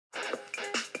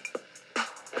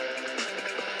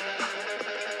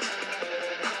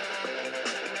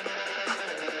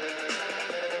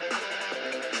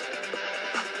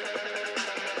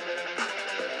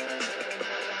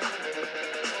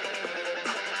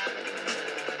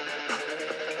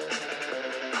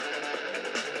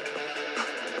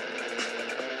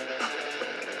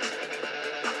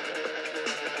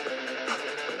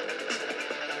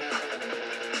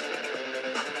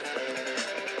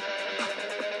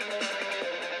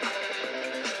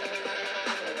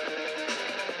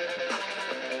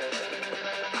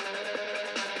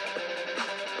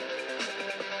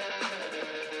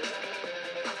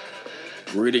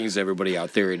Greetings, everybody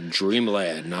out there in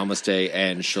Dreamland. Namaste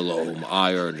and Shalom.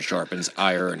 Iron sharpens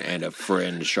iron, and a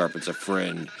friend sharpens a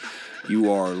friend.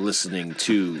 You are listening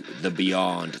to the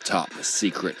Beyond Top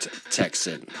Secret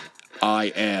Texan.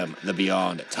 I am the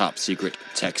Beyond Top Secret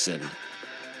Texan,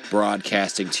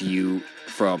 broadcasting to you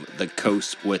from the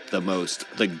coast with the most,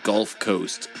 the Gulf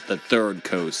Coast, the third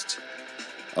coast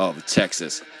of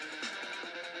Texas.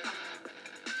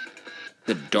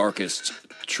 The darkest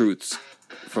truths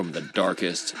from the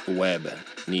darkest web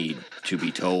need to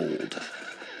be told.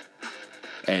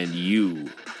 And you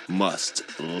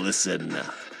must listen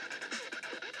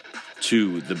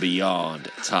to the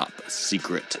Beyond Top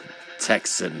Secret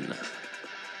Texan.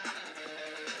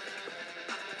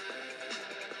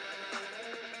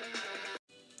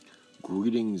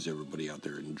 Greetings, everybody out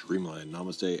there in Dreamland.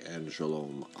 Namaste and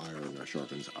Shalom. Iron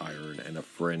sharpens iron, and a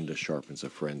friend sharpens a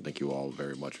friend. Thank you all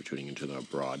very much for tuning into the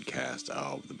broadcast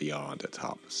of the Beyond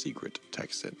Top Secret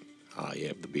Texan. I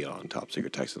am the Beyond Top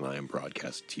Secret Texan. I am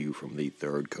broadcasting to you from the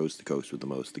third coast, the coast with the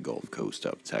most, the Gulf Coast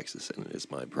of Texas, and it is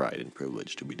my pride and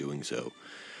privilege to be doing so.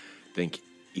 Thank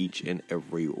each and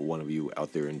every one of you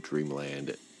out there in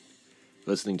Dreamland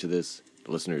listening to this.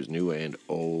 Listeners new and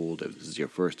old, if this is your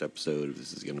first episode, if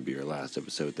this is going to be your last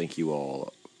episode, thank you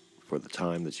all for the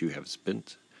time that you have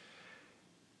spent.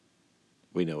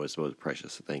 We know it's the most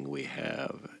precious thing we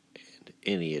have, and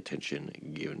any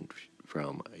attention given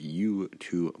from you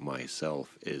to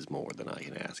myself is more than I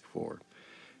can ask for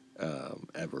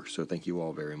ever. So thank you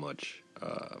all very much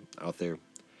out there.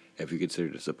 If you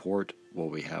consider to support, well,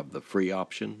 we have the free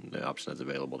option, the option that's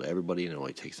available to everybody, and it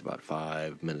only takes about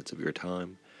 5 minutes of your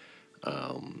time.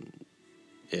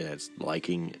 It's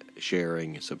liking,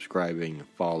 sharing, subscribing,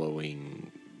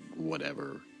 following,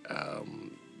 whatever,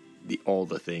 all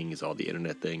the things, all the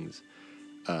internet things.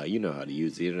 You know how to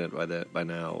use the internet by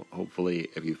now. Hopefully,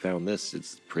 if you found this,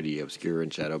 it's pretty obscure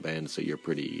and shadow banned, so you're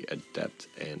pretty adept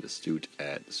and astute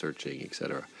at searching,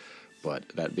 etc. But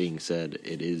that being said,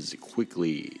 it is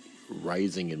quickly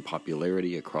rising in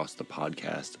popularity across the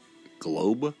podcast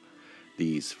globe.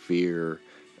 The sphere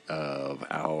of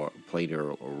our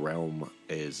planar realm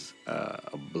is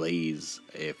ablaze,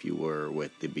 if you were,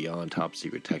 with the Beyond Top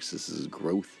Secret Texas's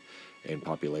growth and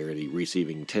popularity,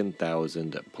 receiving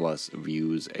 10,000 plus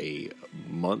views a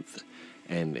month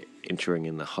and entering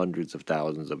in the hundreds of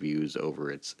thousands of views over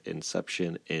its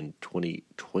inception in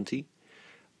 2020.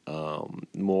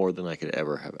 More than I could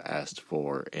ever have asked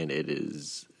for, and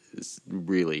it's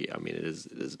really, it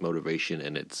is motivation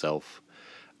in itself.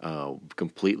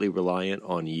 Completely reliant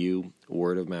on you,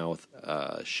 word of mouth,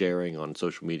 sharing on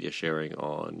social media, sharing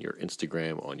on your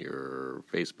Instagram, on your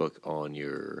Facebook, on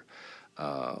your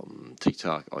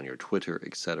TikTok, on your Twitter,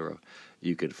 etc.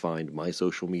 You can find my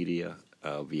social media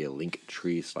via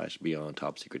Linktree/Beyond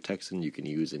Top Secret Texan. You can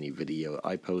use any video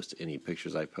I post, any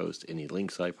pictures I post, any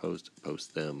links I post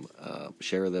them,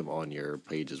 share them on your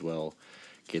page as well.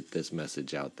 Get this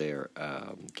message out there,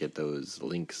 get those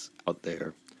links out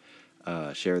there.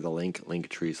 Share the link,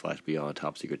 Linktree/Beyond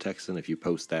Top Secret Texan. If you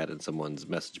post that in someone's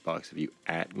message box, if you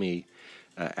at me,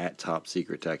 at Top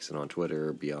Secret Texan on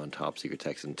Twitter, Beyond Top Secret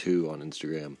Texan 2 on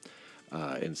Instagram,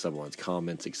 in someone's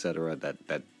comments, etc.,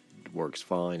 that works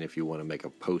fine. If you want to make a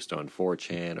post on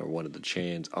 4chan or one of the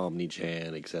chans,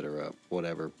 OmniChan, etc.,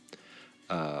 whatever,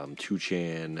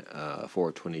 2chan,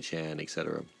 420chan,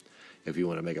 etc. If you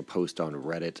want to make a post on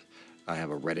Reddit, I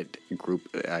have a Reddit group.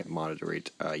 I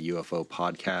moderate UFO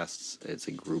podcasts. It's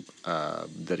a group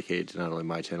dedicated to not only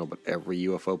my channel, but every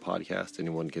UFO podcast.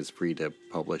 Anyone is free to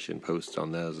publish and post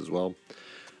on those as well.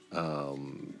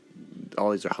 All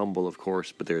these are humble, of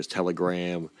course, but there's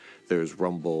Telegram, there's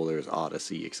Rumble, there's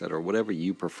Odyssey, etc. Whatever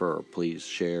you prefer, please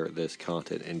share this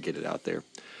content and get it out there.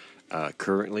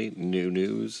 Currently, new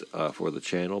news for the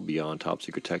channel, Beyond Top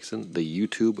Secret Texan, the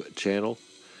YouTube channel.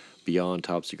 Beyond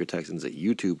Top Secret Texan's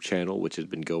YouTube channel, which has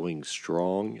been going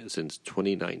strong since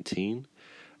 2019,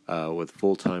 with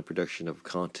full-time production of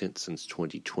content since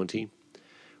 2020,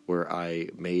 where I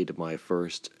made my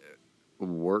first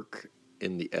work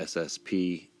in the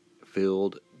SSP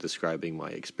field, describing my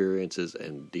experiences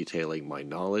and detailing my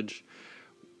knowledge.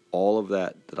 All of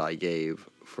that I gave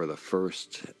for the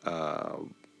first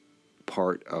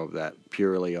part of that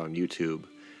purely on YouTube,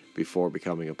 before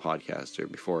becoming a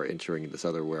podcaster, before entering this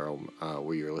other realm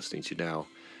where you're listening to now.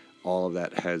 All of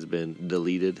that has been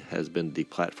deleted, has been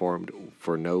deplatformed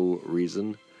for no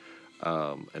reason.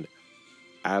 An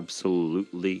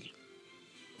absolutely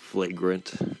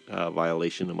flagrant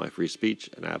violation of my free speech,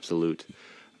 an absolute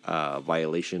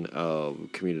violation of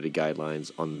community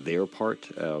guidelines on their part,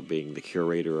 being the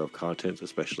curator of content,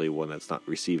 especially one that's not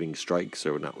receiving strikes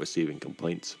or not receiving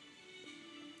complaints.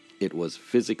 it was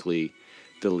physically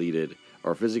deleted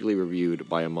or physically reviewed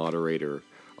by a moderator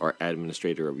or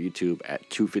administrator of YouTube at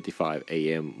 2:55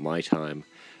 a.m. my time,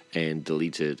 and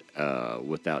deleted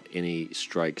without any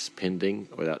strikes pending,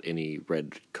 without any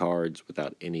red cards,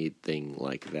 without anything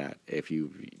like that. If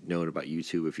you've known about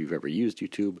YouTube, if you've ever used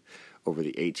YouTube over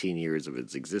the 18 years of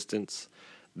its existence,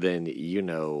 then you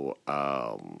know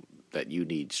that you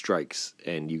need strikes,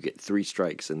 and you get 3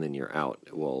 strikes and then you're out.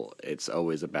 Well, it's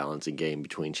always a balancing game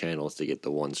between channels to get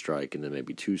the 1 strike, and then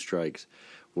maybe 2 strikes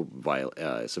will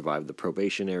survive the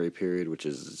probationary period, which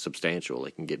is substantial.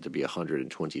 It can get to be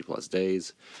 120 plus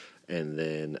days, and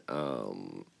then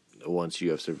once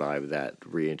you have survived that,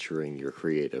 re-entering your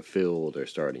creative field or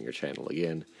starting your channel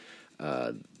again,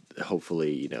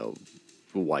 hopefully,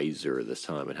 wiser this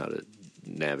time in how to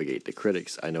navigate the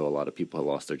critics. I know a lot of people have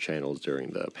lost their channels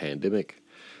during the pandemic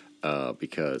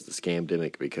because the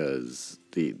scamdemic, because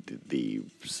the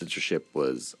censorship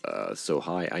was so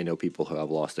high. I know people who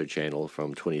have lost their channel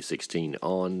from 2016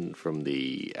 on, from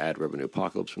the ad revenue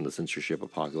apocalypse, from the censorship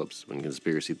apocalypse, when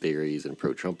conspiracy theories and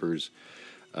pro-Trumpers,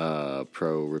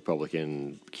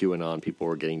 pro-Republican QAnon people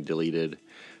were getting deleted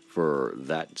for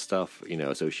that stuff,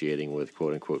 associating with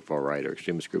quote-unquote far-right or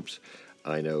extremist groups.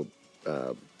 I know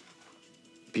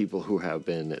people who have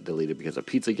been deleted because of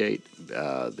Pizzagate,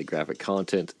 the graphic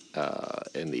content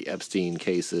in the Epstein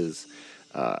cases,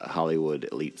 Hollywood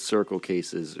elite circle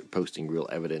cases. Posting real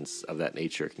evidence of that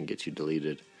nature can get you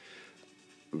deleted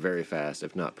very fast,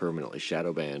 if not permanently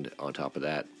shadow banned. On top of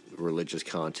that, religious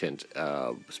content,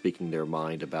 speaking their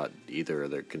mind about either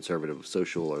their conservative,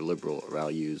 social, or liberal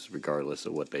values, regardless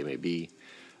of what they may be.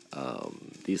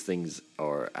 These things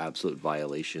are absolute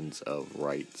violations of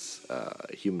rights,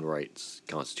 human rights,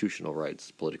 constitutional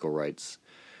rights, political rights.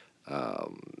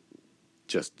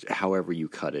 Just however you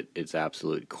cut it, it's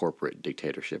absolute corporate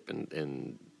dictatorship.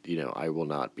 And I will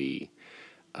not be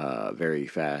very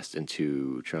fast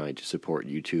into trying to support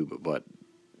YouTube, but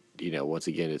once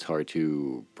again, it's hard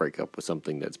to break up with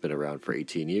something that's been around for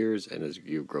 18 years and as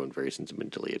you've grown very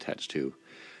sentimentally attached to.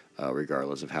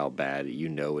 Regardless of how bad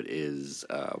it is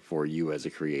for you as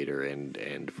a creator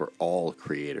and for all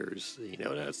creators.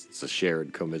 It's a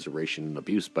shared commiseration and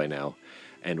abuse by now,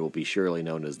 and will be surely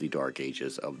known as the dark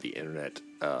ages of the internet.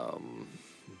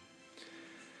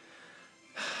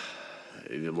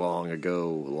 Long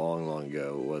ago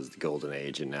was the golden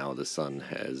age, and now the sun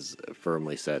has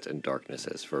firmly set and darkness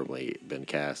has firmly been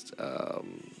cast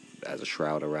as a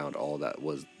shroud around all that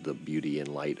was the beauty and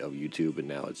light of YouTube, and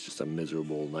now it's just a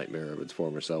miserable nightmare of its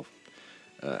former self.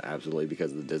 Absolutely,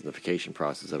 because of the Disneyfication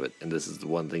process of it. And this is the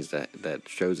one thing that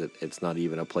shows it. It's not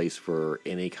even a place for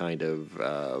any kind of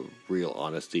real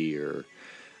honesty or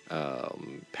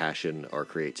passion or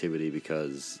creativity,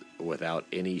 because without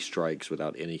any strikes,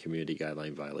 without any community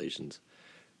guideline violations,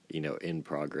 in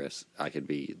progress, I could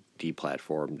be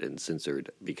deplatformed and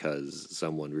censored because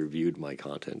someone reviewed my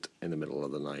content in the middle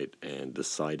of the night and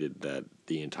decided that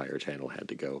the entire channel had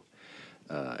to go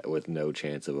with no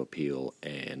chance of appeal,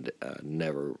 and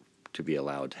never to be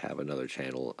allowed to have another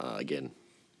channel again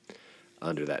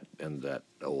under that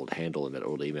old handle and that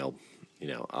old email.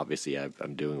 Obviously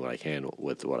I'm doing what I can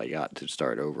with what I got to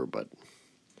start over, but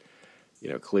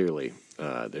clearly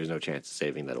there's no chance of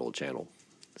saving that old channel.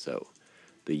 So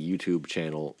the YouTube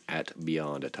channel at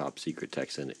Beyond a Top Secret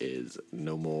Texan is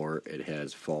no more. It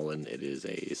has fallen. It is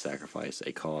a sacrifice,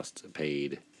 a cost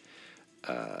paid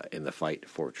in the fight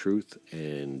for truth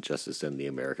and justice in the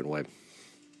American way.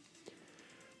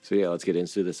 So yeah, let's get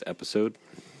into this episode.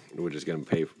 We're just going to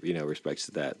pay respects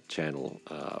to that channel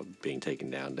being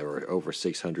taken down. There were over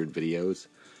 600 videos.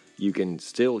 You can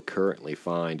still currently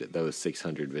find those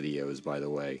 600 videos, by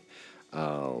the way.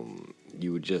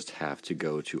 You would just have to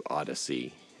go to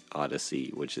Odyssey,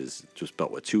 which is just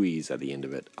spelled with 2 E's at the end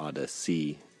of it.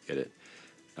 Odyssey, get it?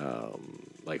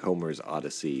 Like Homer's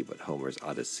Odyssey, but Homer's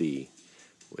Odyssey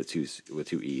with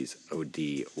two E's.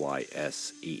 ODYSEE.com,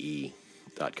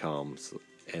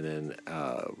 and then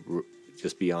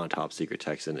just Beyond Top Secret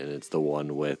Texan, and it's the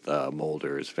one with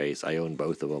Mulder's face. I own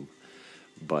both of them,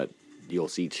 but you'll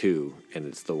see 2, and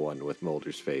it's the one with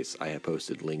Mulder's face. I have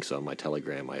posted links on my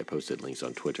Telegram. I have posted links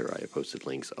on Twitter. I have posted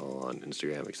links on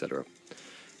Instagram, etc.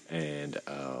 And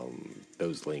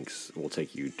those links will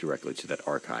take you directly to that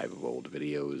archive of old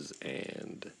videos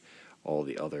and all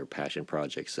the other passion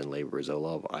projects and labors of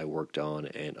love I worked on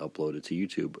and uploaded to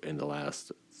YouTube in the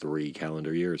last 3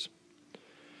 calendar years.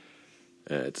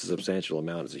 It's a substantial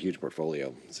amount. It's a huge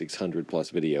portfolio. 600 plus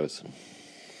videos.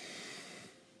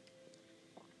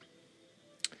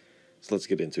 So let's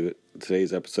get into it.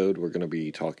 Today's episode, we're going to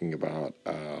be talking about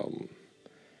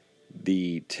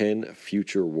The 10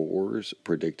 future wars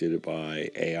predicted by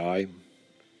AI.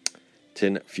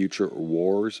 10 future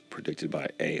wars predicted by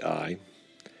AI.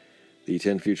 The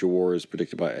 10 future wars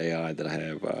predicted by AI that I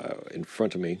have in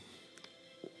front of me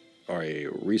are a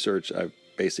research. I've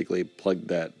basically plugged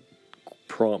that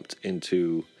prompt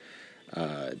into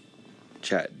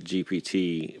Chat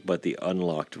GPT, but the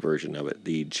unlocked version of it,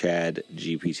 the Chad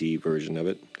GPT version of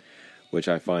it, which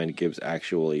I find gives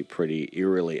actually pretty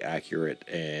eerily accurate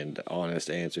and honest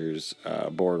answers,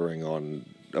 bordering on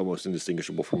almost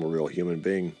indistinguishable from a real human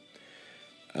being,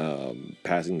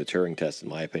 passing the Turing test, in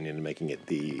my opinion, and making it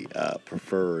the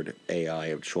preferred AI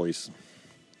of choice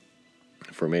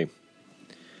for me.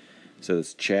 So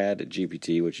this Chad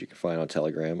GPT, which you can find on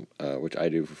Telegram, which I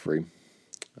do for free,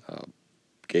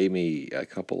 gave me a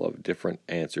couple of different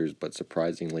answers, but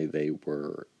surprisingly they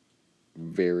were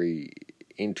very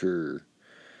interrelated.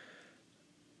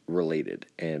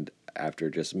 And after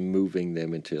just moving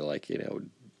them into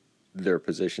their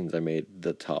positions, I made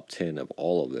the top 10 of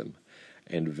all of them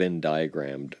and Venn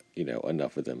diagrammed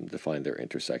enough of them to find their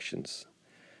intersections.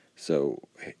 So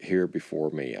here before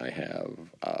me I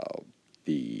have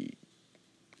the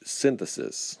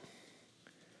synthesis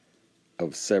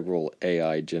of several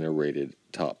AI-generated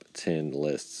top 10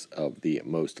 lists of the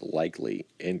most likely,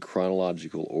 in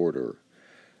chronological order,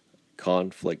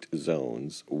 conflict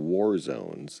zones, war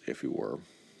zones, if you were,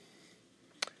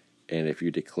 and if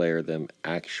you declare them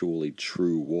actually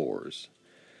true wars,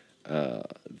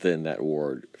 then that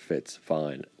word fits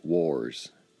fine.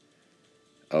 Wars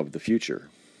of the future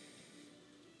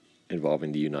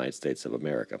involving the United States of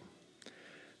America.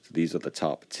 So these are the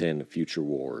top 10 future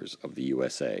wars of the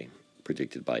USA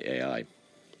predicted by AI.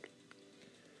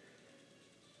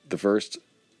 The first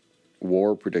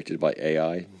war predicted by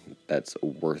AI that's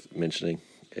worth mentioning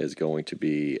is going to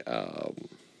be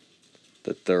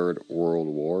the Third World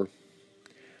War.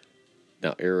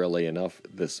 Now, eerily enough,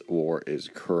 this war is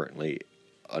currently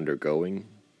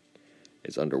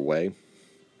it's underway.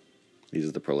 These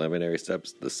are the preliminary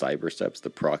steps, the cyber steps, the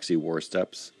proxy war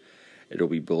steps. It'll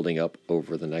be building up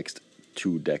over the next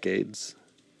 2 decades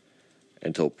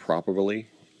until properly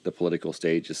the political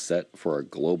stage is set for a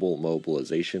global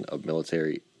mobilization of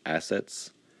military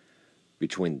assets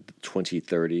between the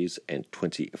 2030s and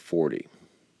 2040.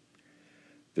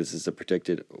 This is a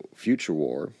predicted future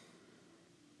war,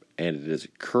 and it is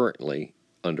currently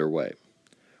underway.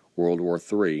 World War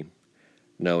III,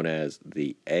 known as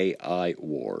the AI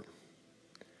War.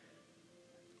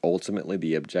 Ultimately,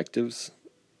 the objectives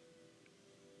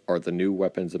are the new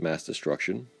weapons of mass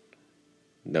destruction,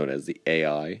 known as the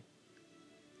AI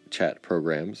chat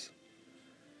programs,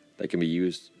 that can be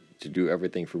used to do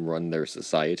everything from run their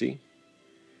society,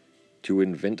 to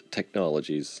invent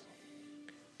technologies,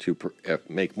 to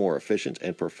make more efficient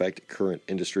and perfect current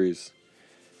industries,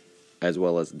 as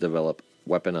well as develop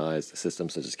weaponized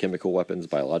systems such as chemical weapons,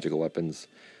 biological weapons,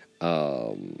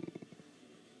 and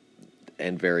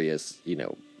various,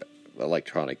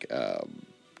 electronic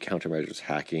countermeasures,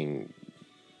 hacking,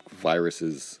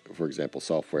 viruses, for example,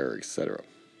 software, etc.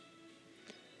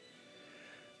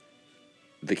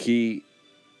 The key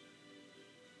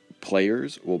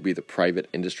players will be the private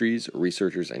industries,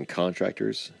 researchers, and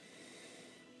contractors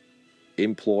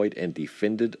employed and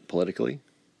defended politically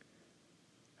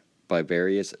by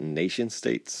various nation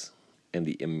states, and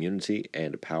the immunity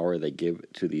and power they give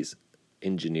to these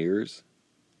engineers,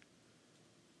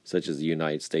 such as the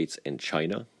United States and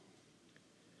China,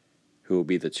 who will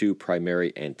be the two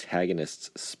primary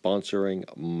antagonists sponsoring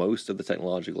most of the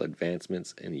technological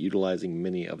advancements and utilizing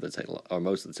most of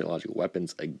the technological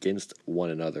weapons against one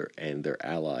another and their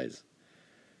allies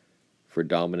for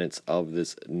dominance of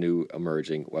this new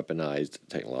emerging weaponized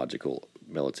technological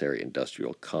military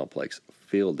industrial complex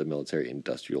field, the military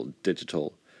industrial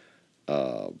digital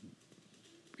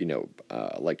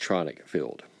electronic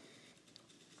field,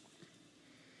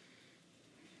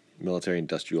 military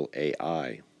industrial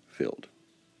AI field,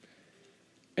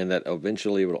 and that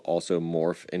eventually will also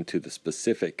morph into the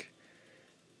specific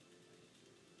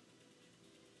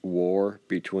war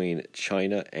between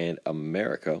China and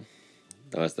America,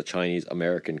 known as the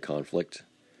Chinese-American conflict,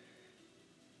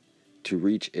 to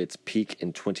reach its peak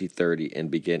in 2030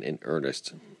 and begin in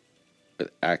earnest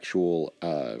with actual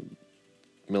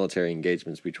military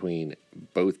engagements between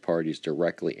both parties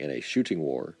directly in a shooting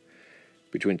war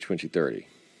between 2030,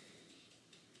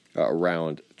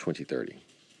 around 2030,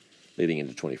 leading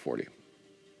into 2040.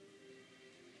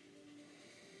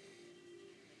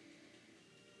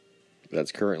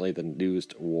 That's currently the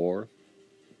newest war,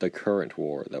 the current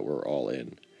war that we're all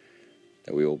in,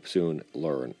 that we will soon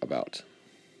learn about.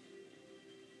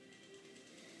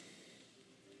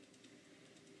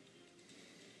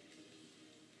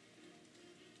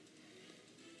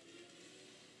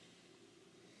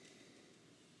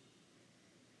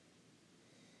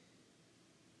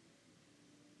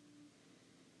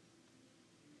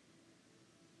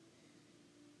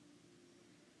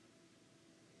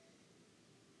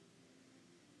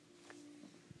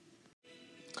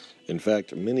 In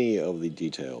fact, many of the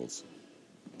details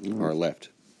are left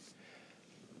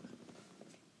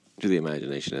to the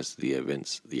imagination as to the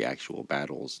events, the actual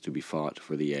battles to be fought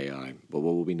for the AI. But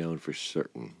what will be known for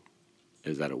certain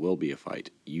is that it will be a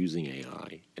fight using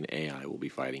AI, and AI will be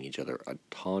fighting each other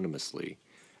autonomously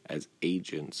as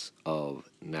agents of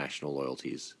national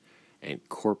loyalties and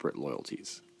corporate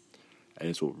loyalties. And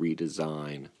this will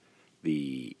redesign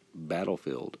the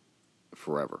battlefield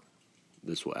forever.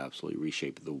 This will absolutely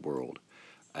reshape the world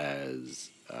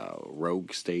as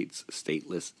rogue states,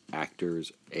 stateless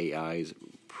actors, AIs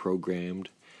programmed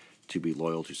to be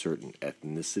loyal to certain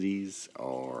ethnicities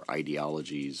or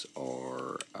ideologies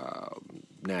or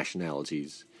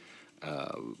nationalities,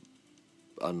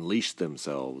 unleash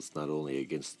themselves not only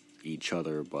against each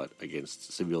other but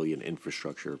against civilian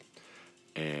infrastructure,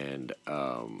 and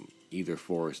either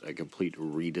force a complete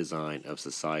redesign of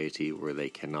society where they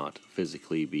cannot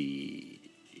physically be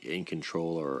in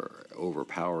control or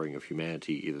overpowering of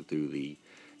humanity, either through the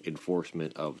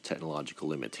enforcement of technological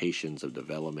limitations of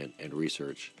development and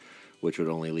research, which would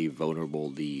only leave vulnerable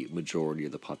the majority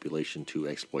of the population to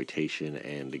exploitation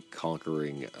and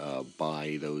conquering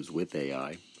by those with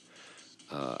AI,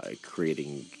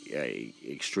 creating a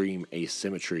extreme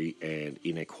asymmetry and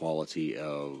inequality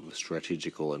of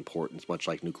strategical importance, much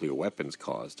like nuclear weapons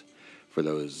caused for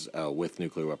those with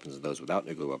nuclear weapons and those without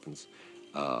nuclear weapons,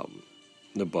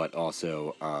 but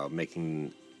also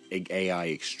making AI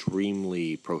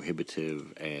extremely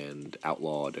prohibitive and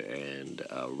outlawed and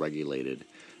regulated,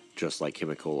 just like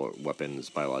chemical weapons,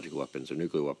 biological weapons, or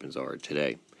nuclear weapons are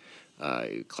today.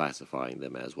 Classifying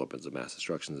them as weapons of mass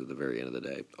destruction at the very end of the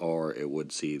day. Or it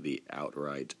would see the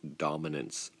outright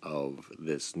dominance of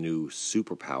this new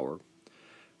superpower,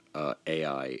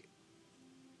 AI,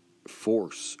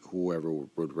 force whoever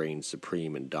would reign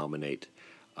supreme and dominate,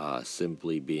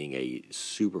 simply being a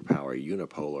superpower,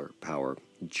 unipolar power,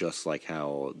 just like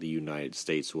how the United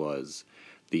States was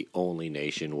the only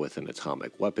nation with an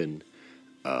atomic weapon,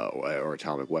 or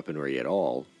atomic weaponry at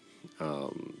all,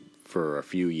 for a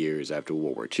few years after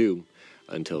World War II,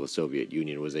 until the Soviet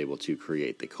Union was able to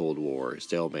create the Cold War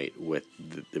stalemate with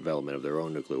the development of their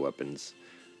own nuclear weapons.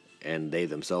 And they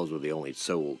themselves were the only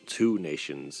sole two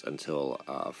nations until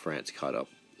France caught up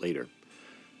later.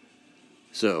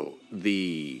 So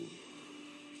the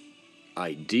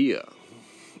idea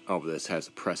of this has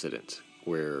a precedent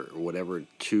where whatever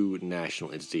two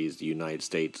national entities, the United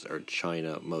States or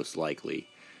China most likely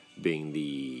being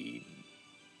the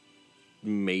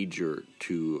major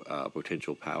two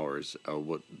potential powers, or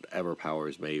whatever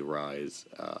powers may rise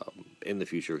in the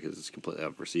future, because it's completely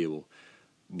unforeseeable,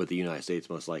 but the United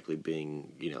States most likely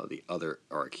being, the other,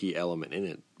 or a key element in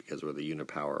it, because we're the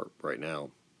unipower right now.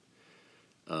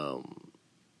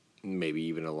 Maybe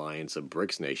even alliance of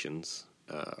BRICS nations,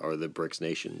 or the BRICS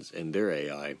nations and their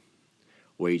AI,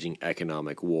 waging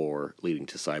economic war, leading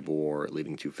to cyber war,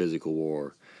 leading to physical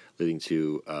war, leading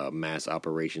to mass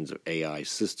operations of AI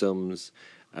systems,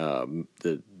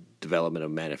 the development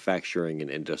of manufacturing and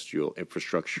industrial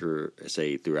infrastructure,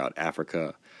 say, throughout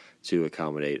Africa, to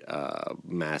accommodate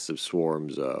massive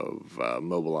swarms of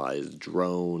mobilized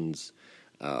drones,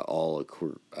 all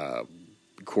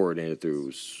coordinated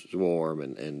through swarm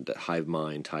and hive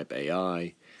mind type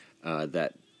AI,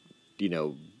 that,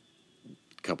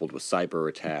 coupled with cyber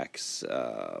attacks,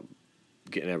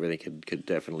 and everything could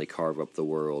definitely carve up the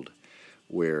world,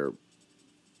 where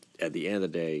at the end of the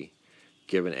day,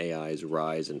 given AI's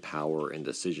rise in power and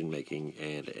decision-making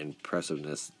and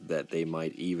impressiveness, that they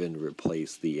might even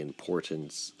replace the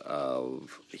importance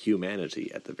of humanity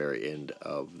at the very end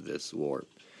of this war.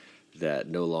 That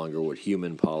no longer would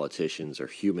human politicians or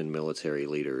human military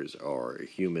leaders or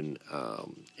human,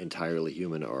 entirely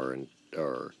human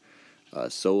or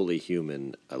solely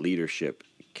human leadership,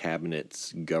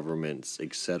 cabinets, governments,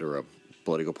 etc.,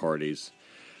 political parties,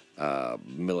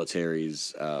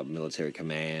 militaries, military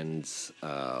commands,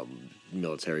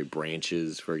 military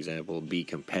branches, for example, be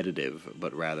competitive,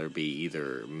 but rather be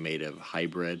either made of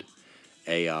hybrid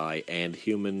AI and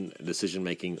human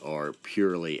decision-making, or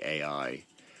purely AI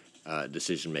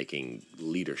decision-making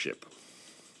leadership.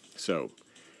 So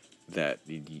that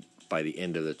by the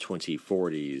end of the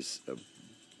 2040s,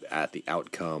 at the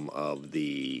outcome of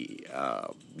the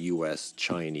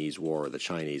U.S.-Chinese war, the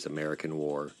Chinese-American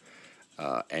war,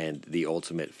 and the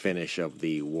ultimate finish of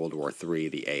the World War III,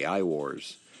 the AI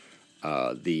wars,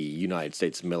 the United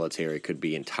States military could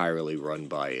be entirely run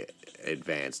by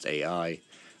advanced AI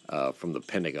from the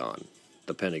Pentagon.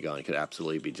 The Pentagon could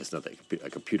absolutely be just nothing, a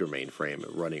computer mainframe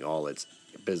running all its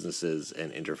businesses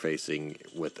and interfacing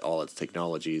with all its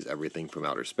technologies, everything from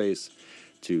outer space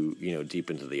to, deep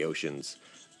into the oceans,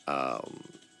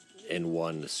 in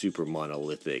one super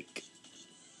monolithic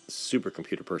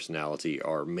supercomputer personality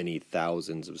are many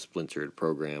thousands of splintered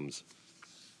programs,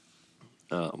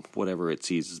 whatever it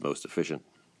sees as most efficient,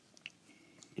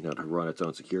 to run its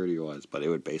own security-wise. But it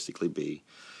would basically be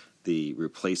the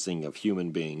replacing of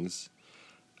human beings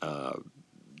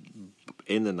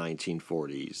in the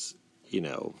 1940s,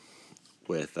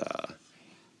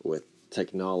 with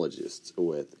technologists,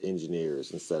 with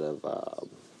engineers instead of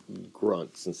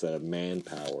grunts, instead of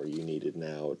manpower. You needed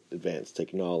now advanced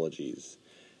technologies,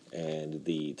 and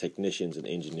the technicians and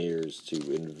engineers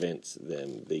to invent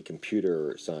them, the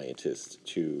computer scientists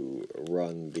to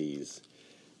run these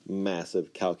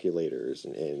massive calculators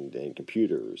and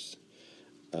computers.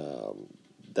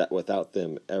 That without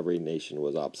them, every nation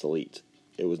was obsolete.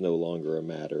 It was no longer a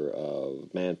matter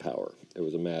of manpower. It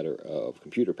was a matter of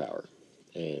computer power.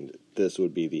 And this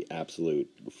would be the absolute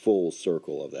full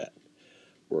circle of that,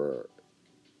 where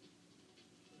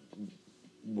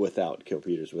without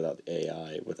computers, without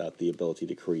AI, without the ability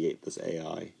to create this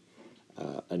AI,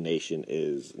 a nation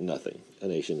is nothing. A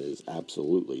nation is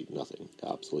absolutely nothing,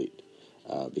 obsolete,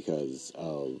 because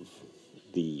of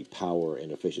the power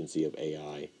and efficiency of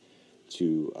AI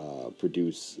to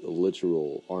produce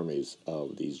literal armies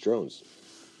of these drones,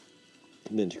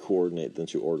 and then to coordinate them,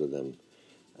 to order them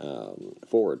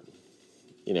forward.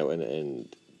 And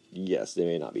yes, they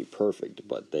may not be perfect,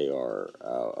 but they are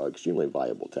an extremely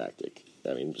viable tactic.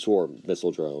 I mean, swarm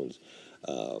missile drones,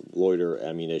 loiter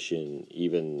ammunition,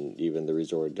 even the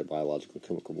resort to biological and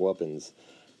chemical weapons,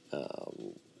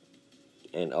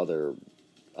 and other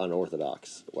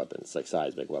unorthodox weapons like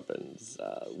seismic weapons,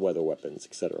 weather weapons,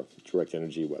 etc., direct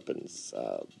energy weapons,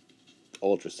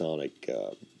 ultrasonic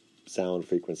sound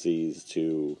frequencies,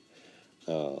 to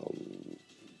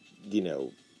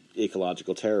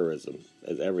ecological terrorism.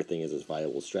 As everything is a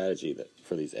viable strategy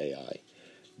for these AI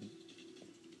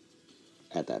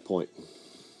at that point.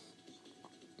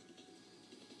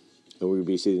 And we would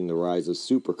be seeing the rise of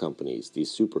super companies,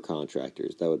 these super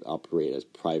contractors that would operate as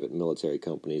private military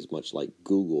companies, much like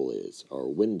Google is,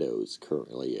 or Windows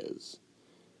currently is.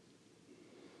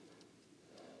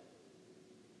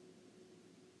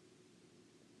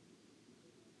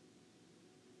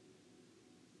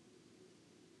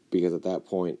 Because at that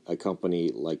point, a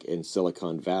company like in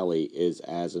Silicon Valley is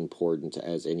as important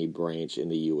as any branch in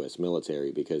the U.S.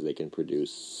 military, because they can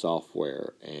produce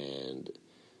software and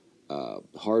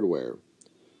hardware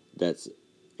that's,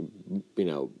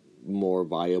 more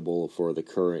viable for the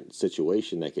current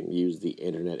situation, that can use the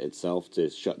internet itself to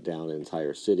shut down an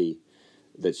entire city,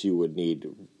 that you would need,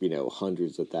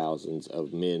 hundreds of thousands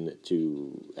of men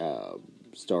to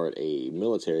start a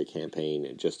military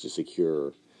campaign just to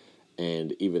secure.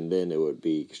 And even then, it would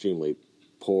be extremely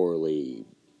poorly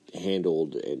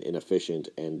handled and inefficient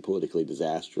and politically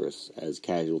disastrous as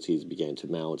casualties began to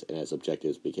mount and as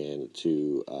objectives began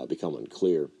to become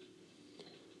unclear.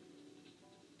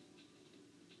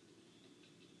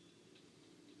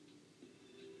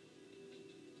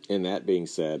 And that being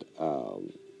said,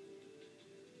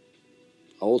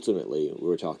 ultimately,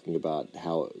 we're talking about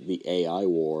how the AI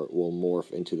war will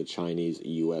morph into the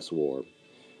Chinese-U.S. war,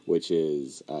 which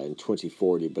is in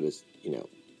 2040, but it's,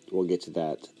 we'll get to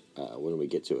that when we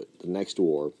get to it. The next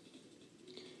war,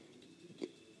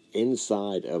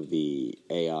 inside of the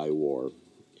AI war,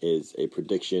 is a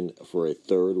prediction for a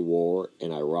third war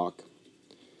in Iraq.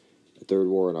 A third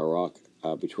war in Iraq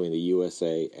between the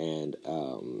USA and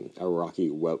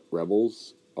Iraqi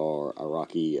rebels, or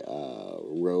Iraqi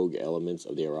rogue elements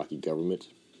of the Iraqi government,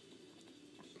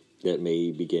 that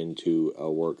may begin to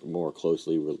work more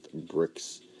closely with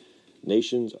BRICS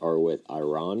nations, or with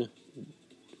Iran,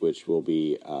 which will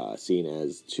be seen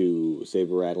as too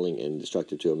saber-rattling and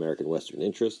destructive to American Western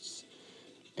interests.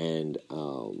 And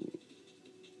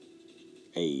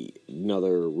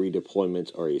another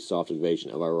redeployment or a soft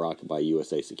invasion of Iraq by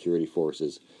USA security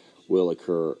forces will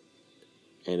occur,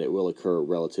 and it will occur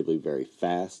relatively very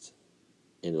fast,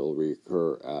 and it will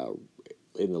recur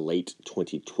in the late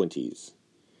 2020s.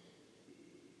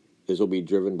 This will be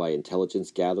driven by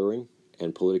intelligence gathering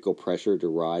and political pressure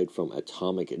derived from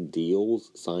atomic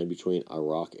deals signed between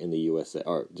Iraq and the USA,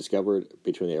 or discovered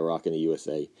between Iraq and the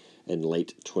USA in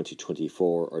late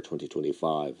 2024 or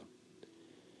 2025.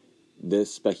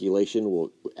 This speculation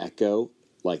will echo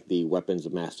like the weapons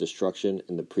of mass destruction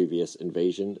in the previous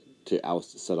invasion to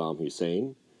oust Saddam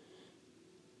Hussein,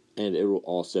 and it will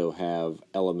also have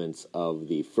elements of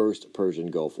the first Persian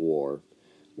Gulf War,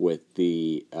 with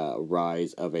the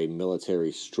rise of a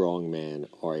military strongman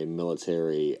or a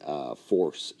military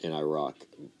force in Iraq,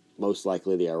 most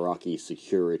likely the Iraqi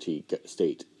security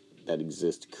state that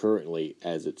exist currently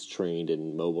as it's trained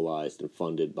and mobilized and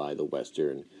funded by the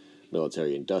Western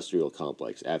military-industrial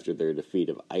complex. After their defeat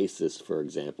of ISIS, for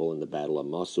example, in the Battle of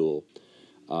Mosul,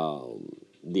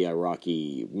 the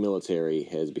Iraqi military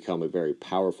has become a very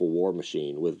powerful war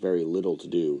machine with very little to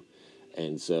do,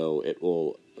 and so it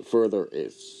will further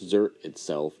exert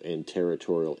itself in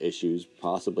territorial issues,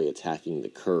 possibly attacking the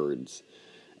Kurds.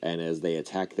 And as they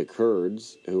attack the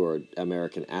Kurds, who are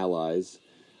American allies,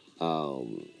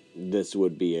 this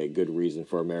would be a good reason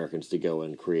for Americans to go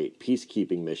and create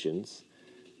peacekeeping missions,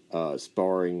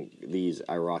 sparring these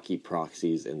Iraqi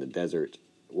proxies in the desert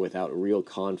without real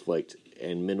conflict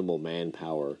and minimal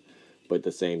manpower, but at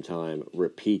the same time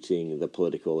repeating the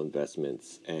political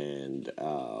investments and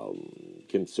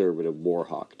conservative war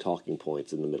hawk talking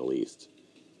points in the Middle East,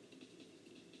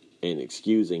 and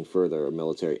excusing further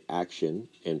military action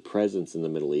and presence in the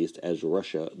Middle East as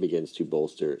Russia begins to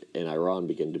bolster and Iran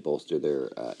begin to bolster their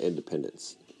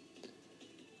independence.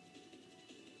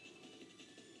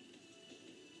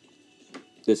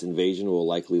 This invasion will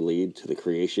likely lead to the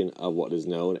creation of what is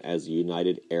known as the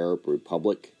United Arab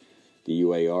Republic, the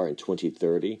UAR, in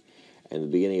 2030, and the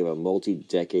beginning of a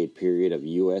multi-decade period of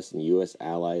U.S. and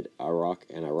U.S.-allied Iraq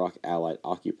and Iraq-allied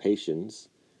occupations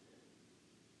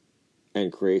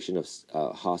and creation of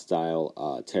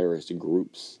hostile terrorist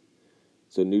groups.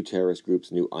 So new terrorist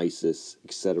groups, new ISIS,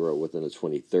 etc. within the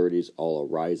 2030s, all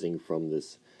arising from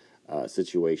this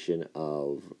situation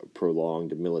of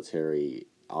prolonged military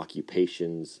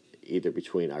occupations, either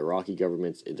between Iraqi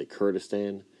governments into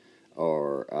Kurdistan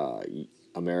or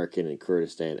American and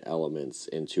Kurdistan elements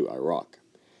into Iraq.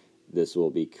 This will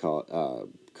be cause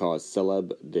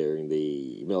celeb during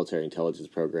the military intelligence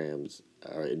programs,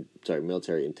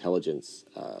 military intelligence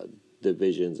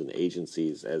divisions and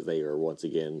agencies, as they are once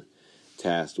again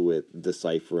tasked with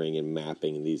deciphering and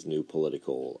mapping these new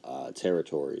political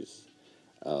territories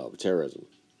of terrorism.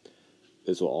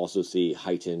 This will also see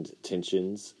heightened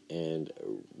tensions and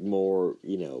more,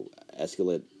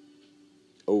 escalate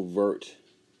overt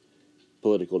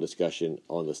political discussion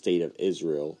on the state of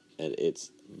Israel and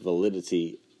its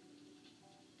validity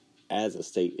as a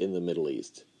state in the Middle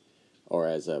East, or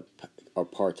as a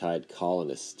apartheid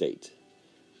colonist state,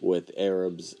 with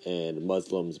Arabs and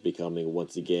Muslims becoming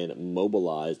once again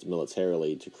mobilized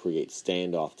militarily to create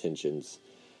standoff tensions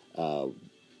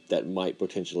that might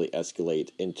potentially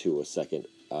escalate into a second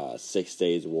 6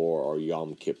 Days War or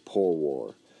Yom Kippur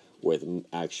War, with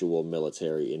actual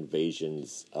military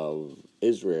invasions of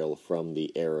Israel from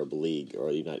the Arab League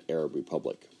or the United Arab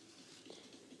Republic.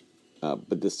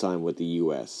 But this time with the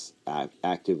U.S.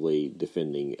 actively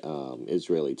defending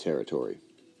Israeli territory.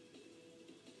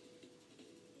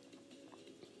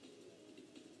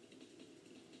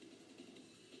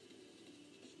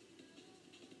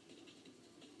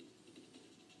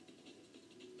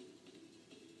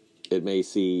 It may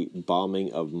see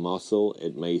bombing of Mosul.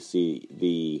 It may see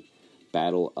the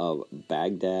Battle of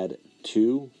Baghdad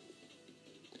 2.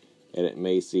 And it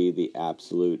may see the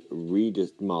absolute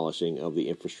demolishing of the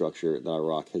infrastructure that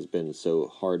Iraq has been so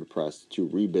hard-pressed to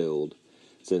rebuild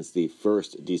since the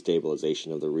first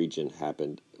destabilization of the region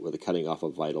happened with the cutting off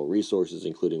of vital resources,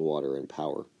 including water and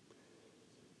power.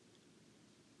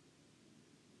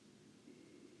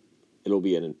 It'll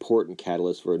be an important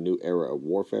catalyst for a new era of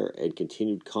warfare and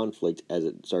continued conflict as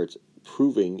it starts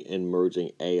proving and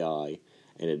merging AI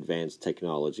and advanced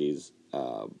technologies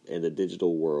in the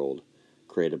digital world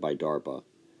created by DARPA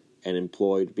and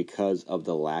employed because of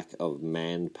the lack of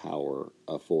manpower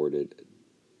afforded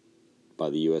by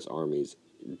the U.S. Army's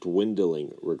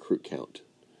dwindling recruit count.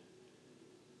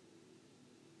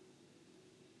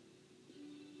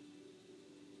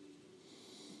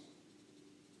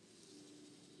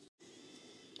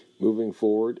 Moving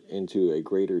forward into a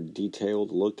greater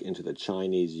detailed look into the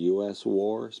Chinese-U.S.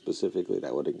 war, specifically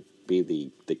that would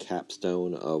be the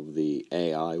capstone of the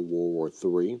AI World War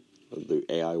III, of the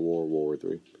AI War, World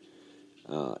War III.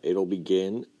 It'll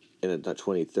begin in the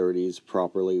 2030s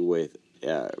properly with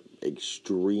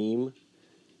extreme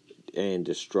and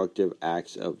destructive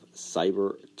acts of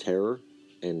cyber terror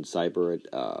and cyber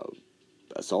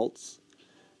assaults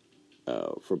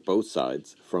from both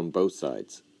sides,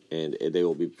 and they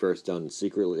will be first done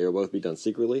secretly. They will both be done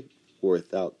secretly,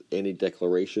 without any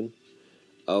declaration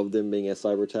of them being as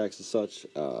cyber attacks as such,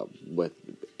 with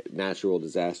natural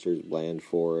disasters planned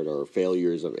for it or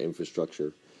failures of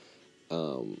infrastructure.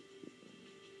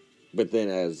 But then,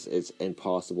 as it's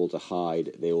impossible to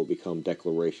hide, they will become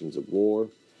declarations of war.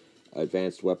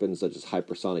 Advanced weapons such as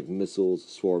hypersonic missiles,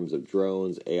 swarms of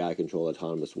drones, AI-controlled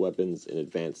autonomous weapons, and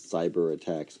advanced cyber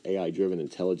attacks, AI-driven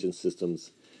intelligence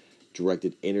systems,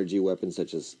 directed energy weapons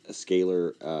such as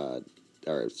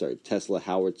Tesla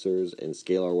howitzers and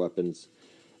scalar weapons,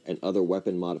 and other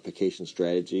weapon modification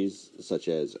strategies such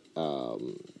as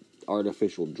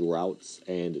artificial droughts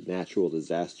and natural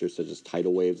disasters such as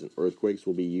tidal waves and earthquakes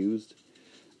will be used.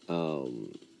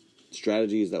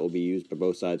 Strategies that will be used by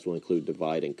both sides will include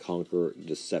divide and conquer,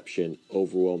 deception,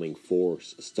 overwhelming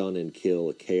force, stun and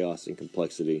kill, chaos and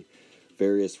complexity,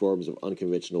 various forms of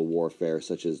unconventional warfare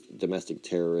such as domestic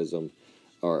terrorism,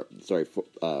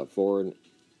 foreign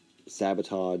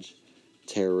sabotage,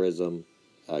 terrorism,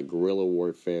 guerrilla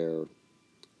warfare,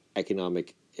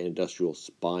 economic and industrial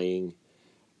spying,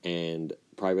 and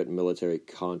private military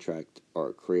contract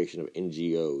or creation of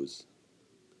NGOs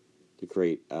to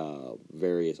create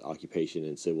various occupation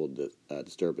and civil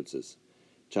disturbances.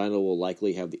 China will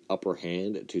likely have the upper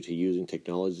hand due to using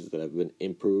technologies that have been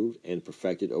improved and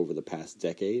perfected over the past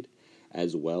decade,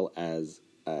 as well as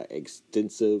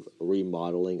extensive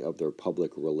remodeling of their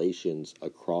public relations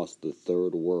across the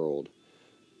third world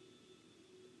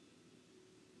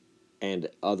and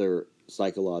other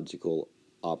psychological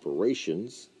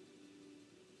operations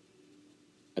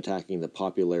attacking the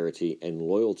popularity and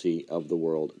loyalty of the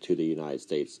world to the United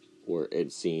States, where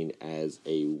it's seen as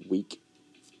a weak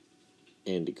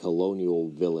and colonial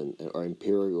villain or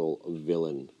imperial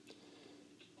villain.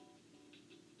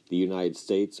 The United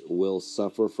States will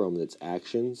suffer from its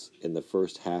actions in the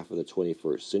first half of the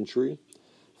 21st century,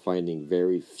 finding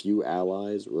very few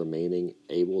allies remaining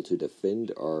able to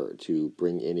defend or to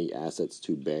bring any assets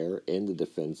to bear in the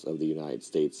defense of the United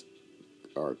States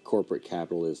or corporate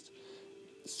capitalist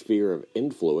sphere of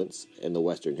influence in the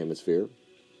Western Hemisphere,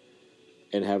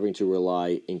 and having to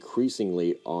rely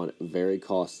increasingly on very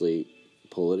costly,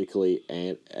 politically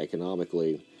and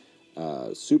economically,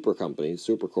 super companies,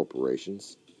 super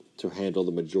corporations, to handle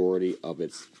the majority of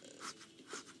its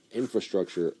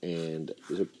infrastructure and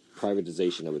the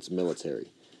privatization of its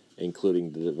military,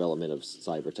 including the development of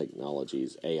cyber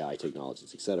technologies, AI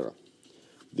technologies, etc.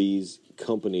 These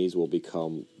companies will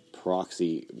become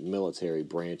proxy military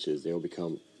branches. They will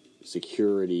become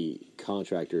security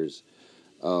contractors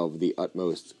of the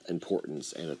utmost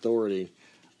importance and authority,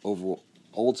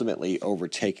 ultimately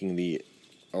overtaking the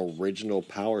original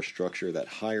power structure that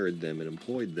hired them and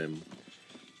employed them,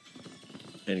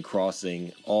 and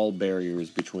crossing all barriers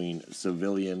between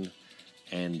civilian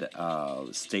and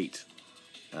state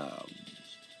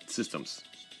systems.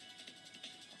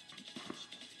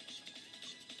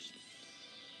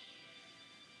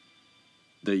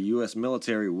 The U.S.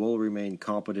 military will remain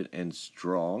competent and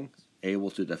strong,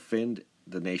 able to defend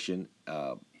the nation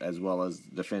as well as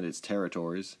defend its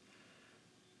territories,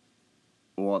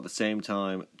 while at the same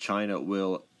time China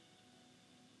will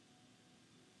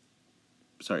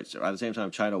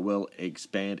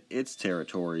expand its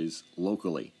territories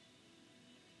locally.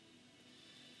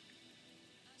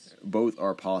 Both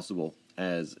are possible,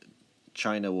 as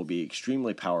China will be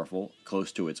extremely powerful,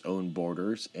 close to its own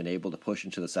borders, and able to push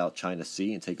into the South China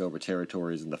Sea and take over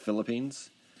territories in the Philippines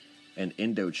and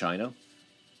Indochina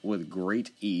with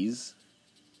great ease,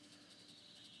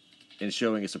 and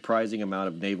showing a surprising amount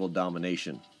of naval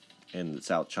domination in the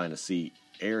South China Sea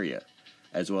area,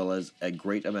 as well as a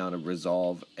great amount of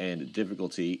resolve and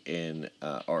difficulty in,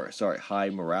 high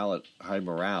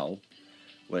morale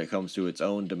when it comes to its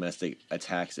own domestic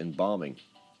attacks and bombing.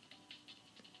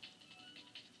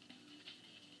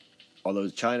 Although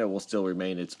China will still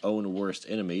remain its own worst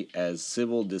enemy, as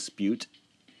civil dispute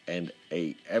and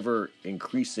a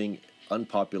ever-increasing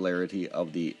unpopularity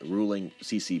of the ruling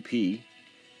CCP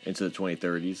into the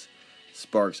 2030s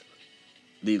sparks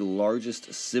the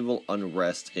largest civil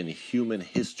unrest in human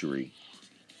history.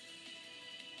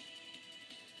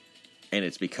 And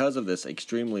it's because of this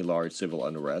extremely large civil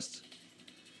unrest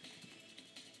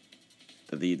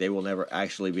that they will never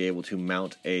actually be able to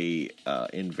mount a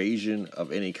invasion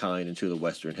of any kind into the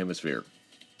Western Hemisphere.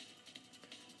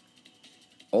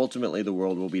 Ultimately, the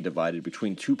world will be divided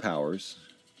between two powers,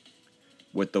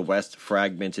 with the West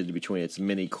fragmented between its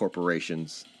many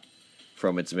corporations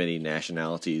from its many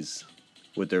nationalities,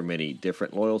 with their many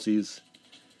different loyalties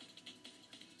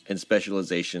and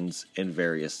specializations in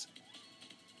various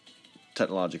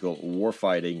technological,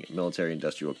 warfighting,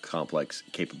 military-industrial complex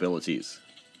capabilities.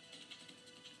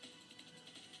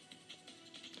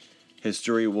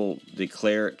 History will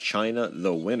declare China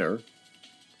the winner,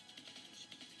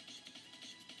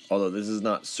 although this is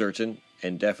not certain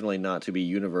and definitely not to be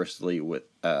universally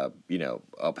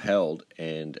upheld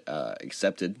and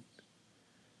accepted.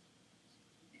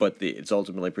 But it's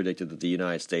ultimately predicted that the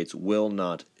United States will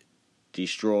not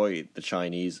destroy the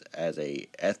Chinese as a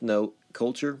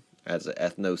ethno-culture, as an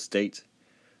ethno-state,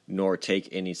 nor take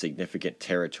any significant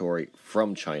territory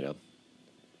from China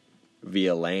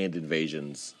via land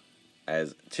invasions,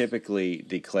 as typically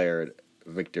declared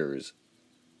victors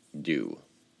do.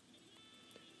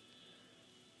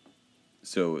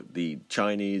 So the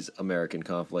Chinese-American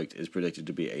conflict is predicted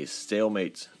to be a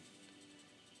stalemate,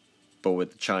 but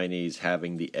with the Chinese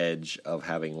having the edge of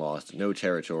having lost no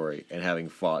territory and having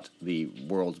fought the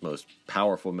world's most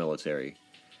powerful military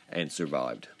and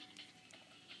survived,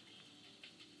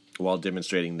 while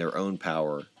demonstrating their own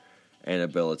power and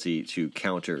ability to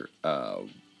counter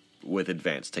with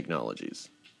advanced technologies,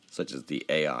 such as the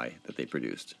AI that they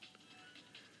produced.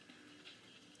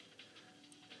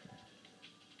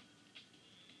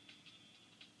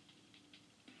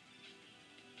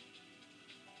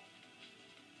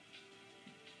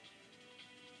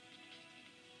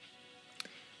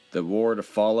 The war to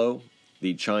follow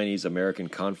the Chinese-American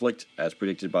conflict, as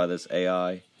predicted by this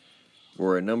AI,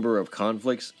 were a number of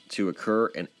conflicts to occur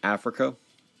in Africa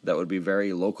that would be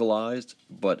very localized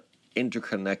but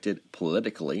interconnected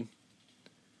politically,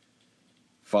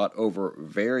 fought over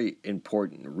very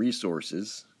important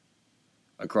resources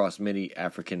across many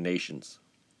African nations.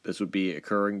 This would be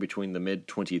occurring between the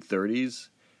mid-2030s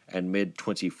and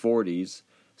mid-2040s,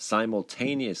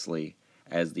 simultaneously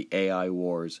as the AI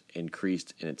wars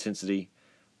increased in intensity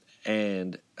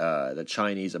and the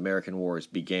Chinese-American wars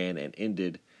began and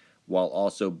ended, while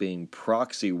also being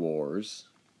proxy wars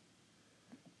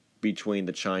between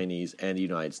the Chinese and the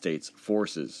United States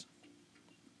forces,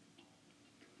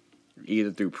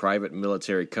 either through private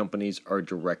military companies or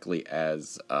directly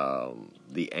as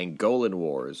the Angolan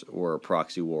wars were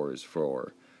proxy wars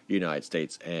for United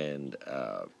States and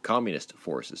communist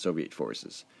forces, Soviet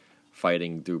forces,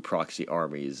 fighting through proxy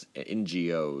armies,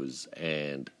 NGOs,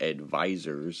 and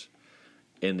advisors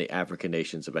in the African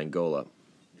nations of Angola.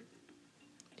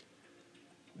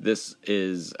 This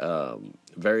is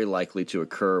very likely to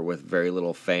occur with very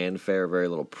little fanfare, very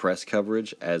little press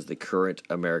coverage, as the current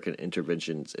American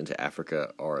interventions into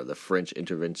Africa or the French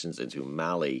interventions into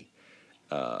Mali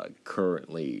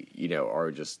currently, are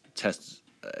just test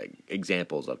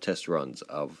examples of test runs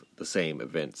of the same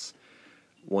events.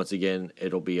 Once again,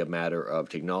 it'll be a matter of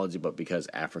technology, but because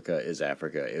Africa is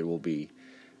Africa, it will be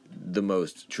the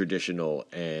most traditional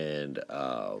and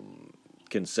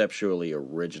conceptually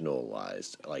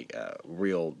originalized, like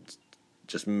real,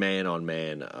 just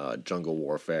man-on-man jungle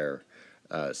warfare,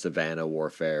 savannah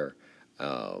warfare,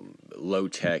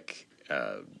 low-tech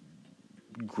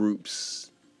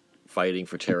groups fighting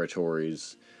for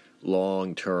territories,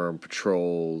 long-term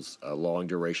patrols,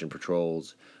 long-duration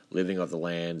patrols, living off the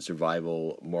land,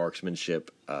 survival, marksmanship,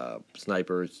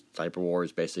 sniper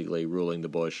wars, basically ruling the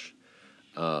bush.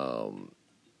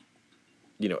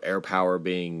 Air power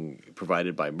being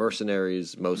provided by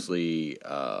mercenaries, mostly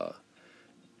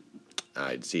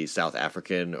I'd see South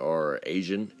African or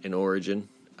Asian in origin,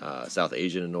 South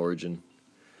Asian in origin,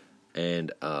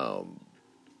 and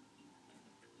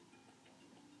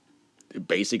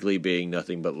basically being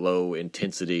nothing but low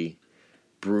intensity,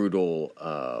 brutal,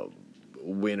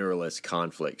 winnerless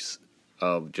conflicts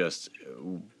of just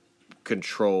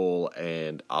control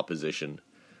and opposition,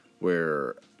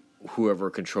 where whoever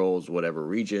controls whatever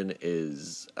region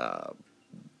is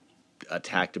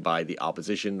attacked by the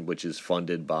opposition, which is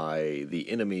funded by the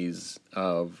enemies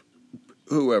of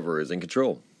whoever is in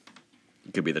control.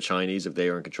 It could be the Chinese if they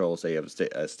are in control. Say you have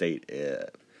a state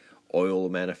oil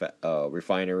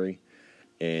refinery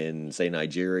in, say,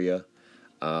 Nigeria,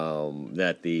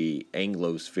 that the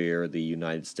Anglosphere, the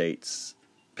United States,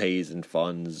 pays and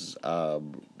funds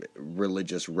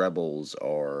religious rebels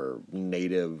or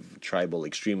native tribal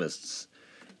extremists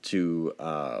to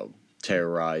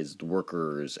terrorize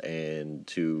workers and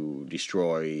to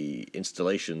destroy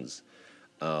installations.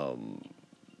 And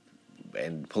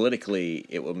politically,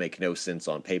 it will make no sense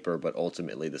on paper, but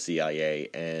ultimately the CIA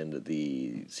and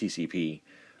the CCP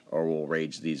will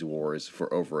wage these wars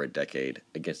for over a decade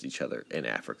against each other in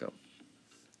Africa.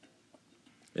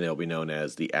 And they'll be known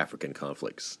as the African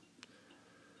conflicts.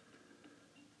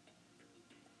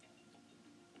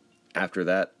 After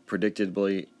that, predicted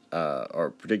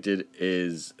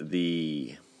is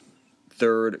the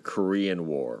Third Korean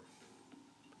War.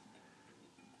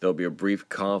 There'll be a brief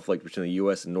conflict between the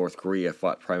U.S. and North Korea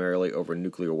fought primarily over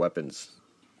nuclear weapons,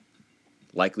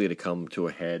 likely to come to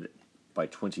a head by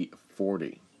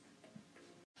 2040.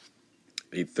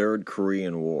 The Third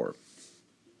Korean War.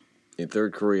 The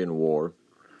Third Korean War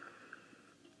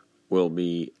will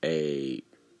be a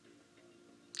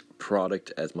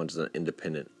product as much as an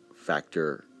independent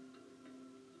factor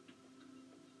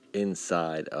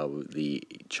inside of the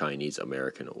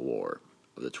Chinese-American War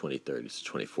of the 2030s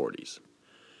to 2040s.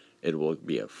 It will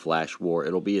be a flash war.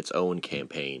 It'll be its own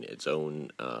campaign, its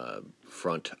own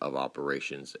front of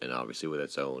operations, and obviously with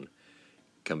its own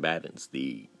combatants,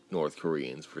 the North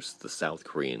Koreans versus the South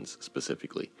Koreans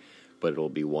specifically. But it'll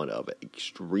be one of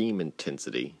extreme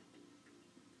intensity,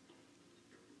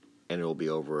 and it will be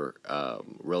over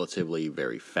relatively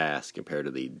very fast compared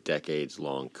to the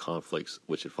decades-long conflicts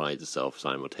which it finds itself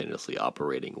simultaneously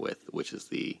operating with, which is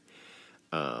the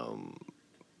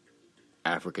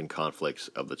African conflicts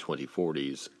of the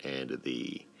 2040s and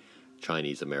the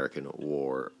Chinese-American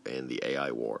War and the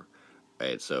AI war.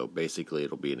 And so basically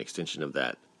it'll be an extension of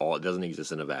that. It doesn't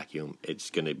exist in a vacuum. It's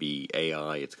going to be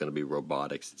AI, it's going to be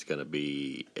robotics, it's going to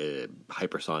be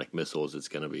hypersonic missiles, it's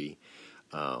going to be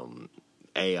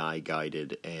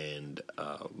AI-guided and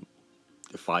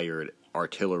fired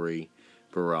artillery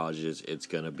barrages, it's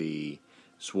going to be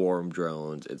swarm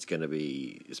drones, it's going to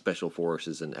be special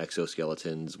forces and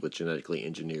exoskeletons with genetically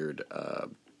engineered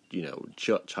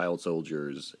child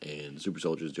soldiers and super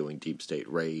soldiers doing deep state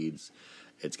raids.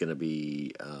 It's going to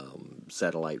be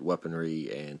satellite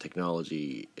weaponry and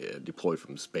technology deployed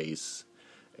from space.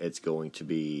 It's going to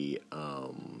be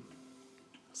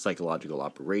psychological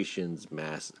operations,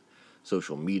 mass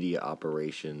social media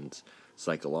operations,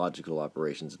 psychological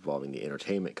operations involving the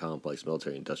entertainment complex,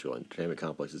 military-industrial entertainment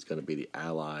complex. Is going to be the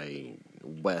ally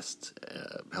West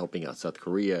helping out South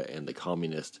Korea and the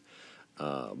communist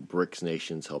BRICS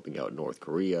nations helping out North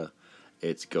Korea.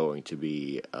 It's going to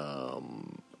be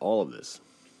all of this.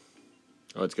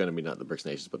 Oh, it's going to be not the BRICS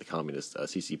nations, but the communist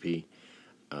CCP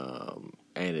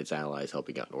and its allies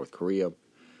helping out North Korea.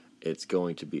 It's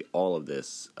going to be all of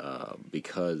this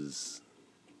because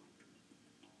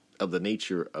of the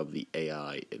nature of the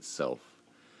AI itself,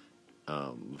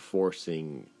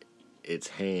 forcing its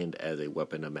hand as a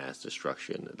weapon of mass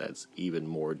destruction that's even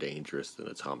more dangerous than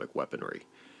atomic weaponry.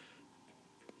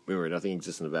 Remember, nothing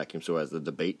exists in a vacuum, so as the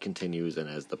debate continues and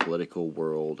as the political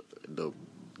world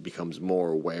becomes more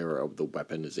aware of the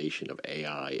weaponization of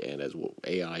AI, and as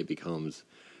AI becomes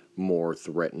more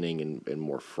threatening and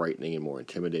more frightening and more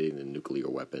intimidating than nuclear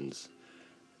weapons,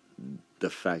 the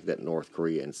fact that North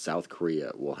Korea and South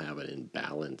Korea will have an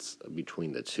imbalance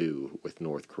between the two, with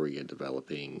North Korea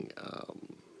developing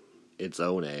its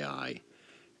own AI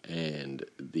and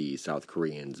the South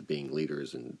Koreans being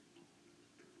leaders in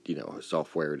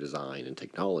software design and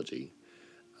technology,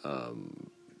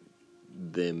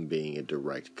 them being a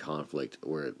direct conflict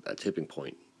or a tipping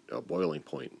point, a boiling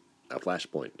point, a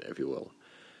flashpoint, if you will,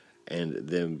 and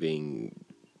them being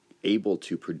able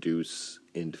to produce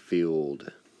and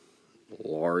field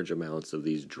large amounts of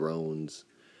these drones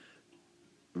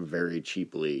very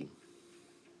cheaply,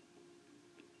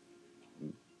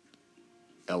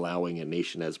 allowing a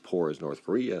nation as poor as North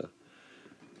Korea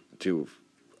to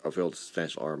field a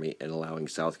substantial army and allowing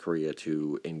South Korea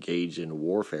to engage in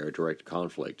warfare, direct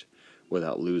conflict,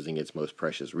 without losing its most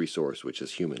precious resource, which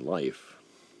is human life.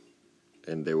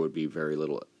 And there would be very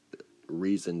little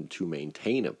reason to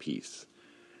maintain a peace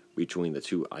between the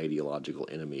two ideological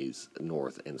enemies,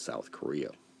 North and South Korea.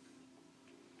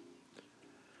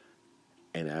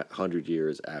 And 100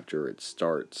 years after it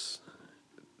starts,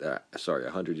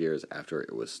 100 years after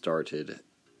it was started,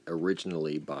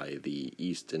 originally by the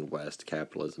East and West,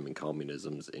 capitalism and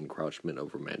communism's encroachment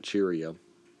over Manchuria,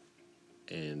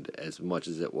 and as much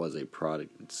as it was a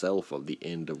product itself of the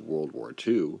end of World War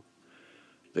II,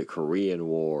 the Korean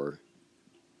War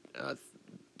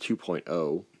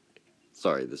 2.0,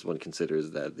 this one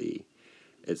considers that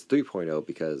it's 3.0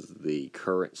 because the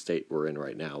current state we're in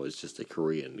right now is just a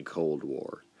Korean Cold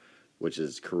War, which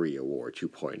is Korea War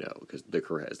 2.0, because there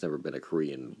has never been a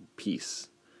Korean peace.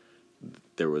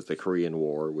 There was the Korean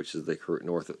War, which is the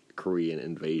North Korean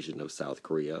invasion of South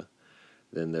Korea.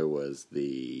 Then there was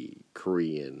the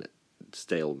Korean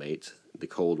stalemate, the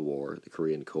Cold War, the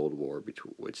Korean Cold War,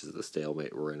 which is the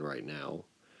stalemate we're in right now.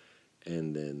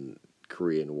 And then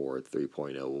Korean War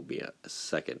 3.0 will be a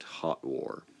second hot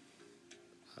war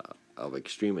of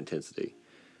extreme intensity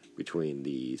between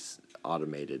these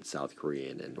automated South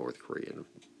Korean and North Korean,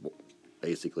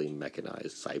 basically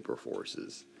mechanized cyber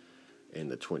forces in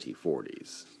the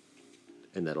 2040s.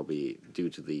 And that'll be due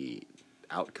to the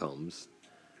outcomes,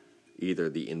 either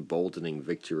the emboldening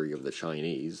victory of the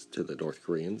Chinese to the North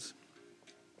Koreans,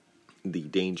 the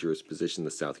dangerous position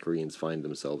the South Koreans find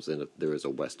themselves in if there is a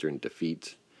Western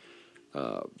defeat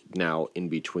now in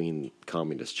between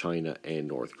communist China and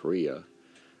North Korea,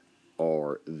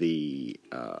 or the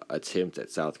attempt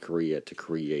at South Korea to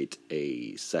create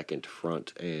a second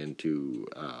front and to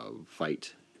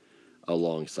fight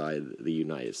alongside the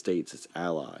United States, its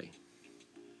ally,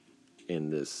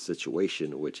 in this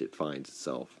situation which it finds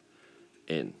itself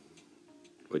in.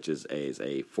 which is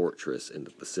a fortress in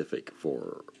the Pacific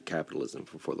for capitalism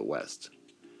for the West.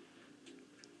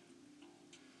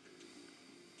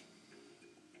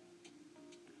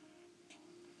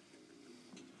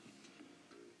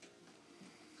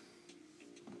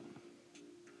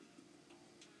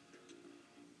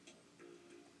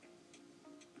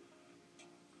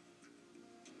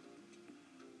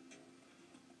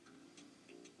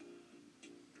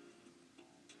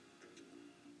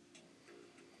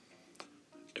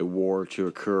 A war to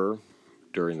occur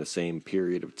during the same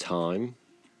period of time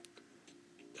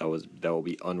that will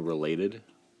be unrelated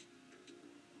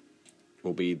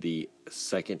will be the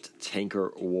Second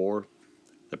Tanker War,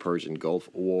 the Persian Gulf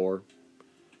War,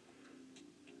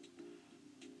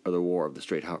 or the War of the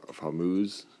Strait of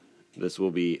Hormuz. This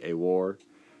will be a war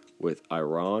with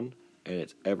Iran and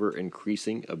its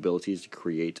ever-increasing abilities to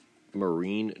create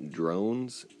marine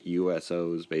drones,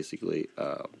 USOs, basically,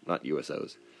 not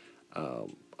USOs,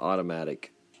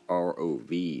 automatic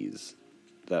ROVs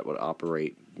that would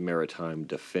operate maritime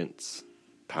defense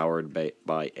powered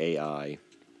by AI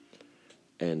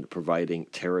and providing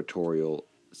territorial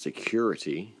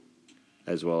security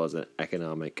as well as an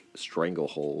economic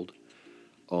stranglehold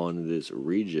on this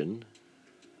region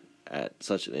at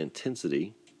such an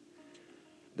intensity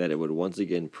that it would once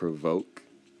again provoke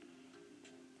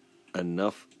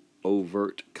enough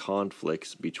overt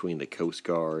conflicts between the Coast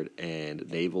Guard and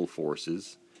naval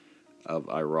forces of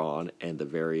Iran and the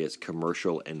various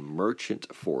commercial and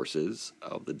merchant forces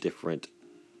of the different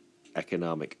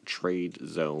economic trade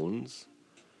zones,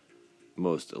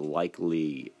 most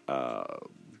likely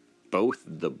both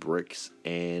the BRICS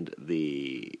and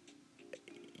the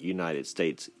United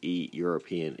States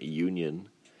European Union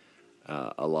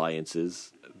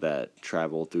alliances that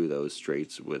travel through those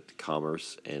straits with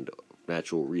commerce and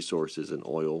natural resources and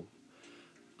oil,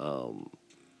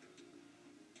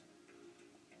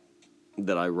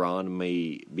 that Iran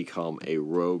may become a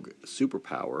rogue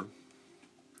superpower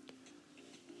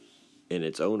in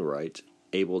its own right,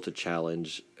 able to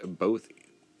challenge both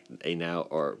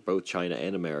China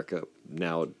and America,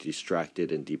 now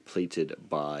distracted and depleted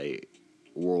by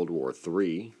World War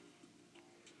III,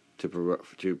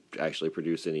 to actually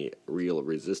produce any real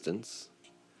resistance,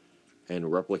 and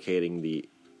replicating the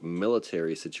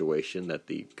military situation that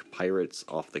the pirates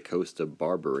off the coast of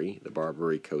Barbary, the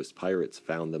Barbary Coast pirates,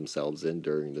 found themselves in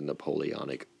during the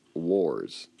Napoleonic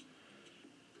Wars.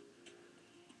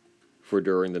 For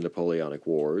during the Napoleonic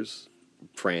Wars,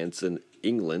 France and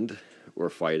England were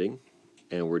fighting,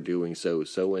 and were doing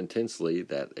so intensely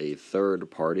that a third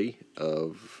party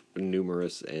of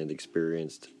numerous and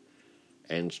experienced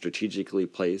and strategically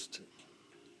placed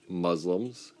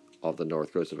Muslims off the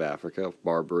north coast of Africa,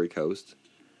 Barbary Coast,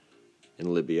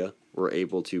 in Libya, were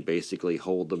able to basically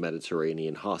hold the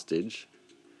Mediterranean hostage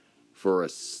for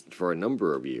a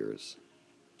number of years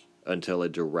until a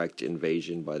direct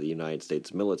invasion by the United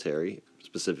States military,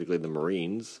 specifically the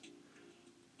Marines,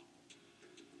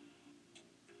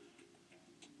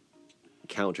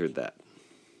 countered that.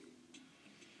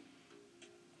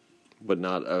 But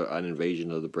not an invasion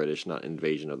of the British, not an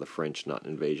invasion of the French, not an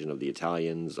invasion of the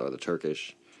Italians or the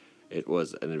Turkish. It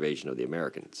was an invasion of the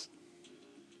Americans.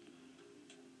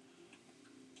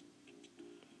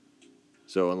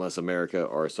 So unless America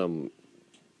or some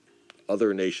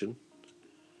other nation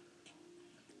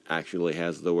actually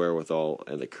has the wherewithal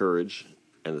and the courage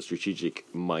and the strategic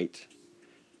might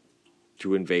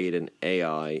to invade an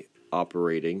AI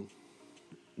operating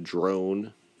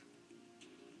drone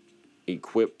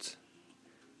equipped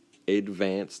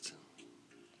advanced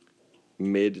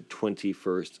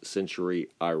mid-21st century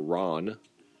Iran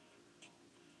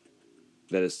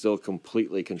that is still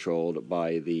completely controlled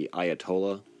by the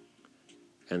Ayatollah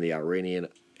and the Iranian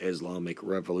Islamic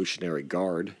Revolutionary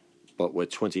Guard, but with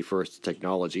 21st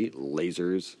technology,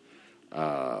 lasers,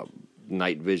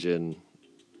 night vision,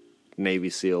 Navy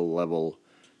SEAL level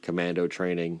commando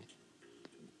training,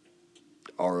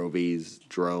 ROVs,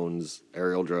 drones,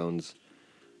 aerial drones.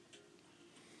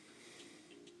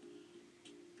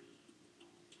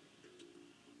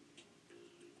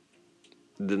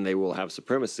 Then they will have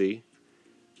supremacy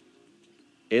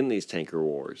in these tanker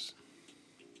wars.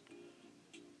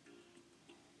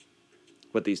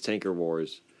 But these tanker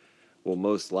wars will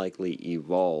most likely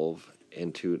evolve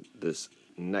into this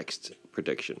next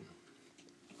prediction: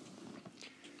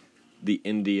 the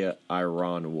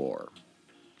India-Iran War,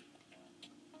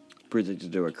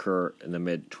 predicted to occur in the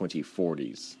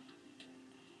mid-2040s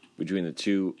between the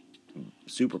two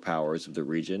superpowers of the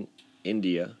region,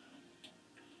 India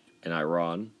and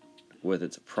Iran, with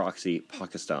its proxy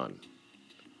Pakistan.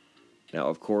 Now,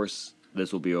 of course,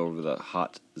 this will be over the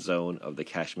hot zone of the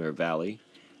Kashmir Valley,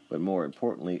 but more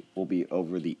importantly, will be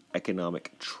over the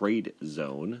economic trade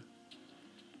zone,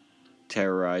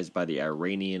 terrorized by the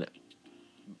Iranian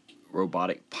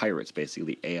robotic pirates,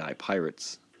 basically AI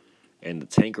pirates, and the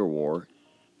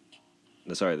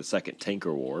the second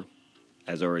tanker war,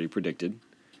 as already predicted.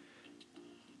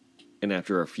 And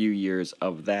after a few years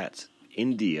of that,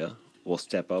 India will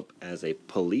step up as a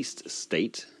policed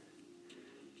state,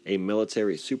 a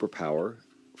military superpower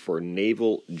for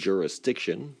naval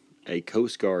jurisdiction, a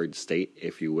Coast Guard state,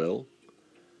 if you will,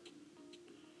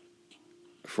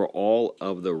 for all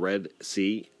of the Red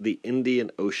Sea, the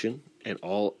Indian Ocean, and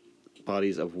all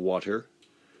bodies of water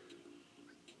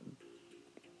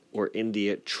where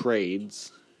India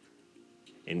trades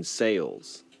and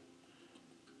sails.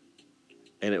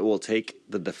 And it will take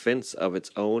the defense of its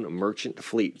own merchant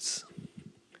fleets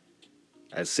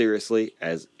as seriously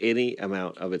as any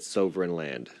amount of its sovereign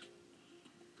land.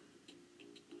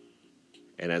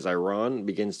 And as Iran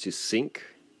begins to sink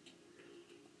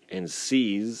and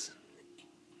seize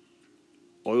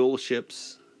oil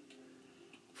ships,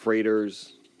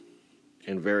 freighters,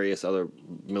 and various other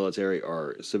military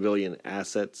or civilian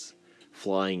assets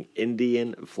flying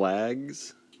Indian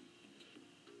flags,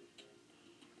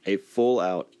 a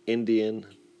full-out Indian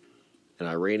and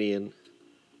Iranian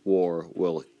war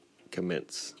will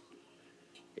commence.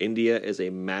 India is a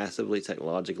massively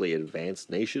technologically advanced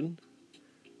nation,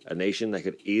 a nation that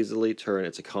could easily turn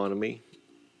its economy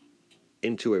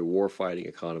into a war-fighting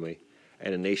economy,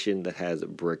 and a nation that has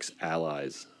BRICS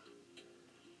allies.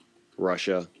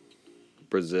 Russia,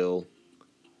 Brazil,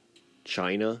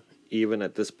 China, even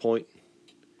at this point,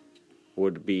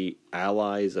 would be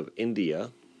allies of India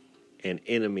and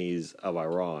enemies of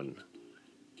Iran.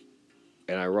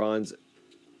 And Iran's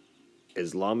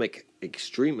Islamic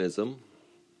extremism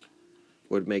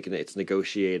would make its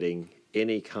negotiating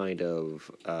any kind of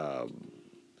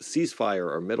ceasefire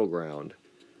or middle ground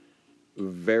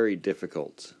very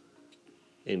difficult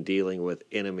in dealing with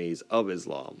enemies of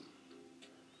Islam,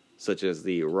 such as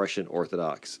the Russian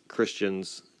Orthodox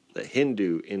Christians, the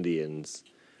Hindu Indians,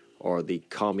 or the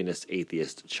communist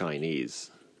atheist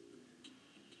Chinese.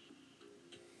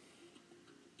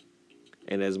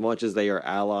 And as much as they are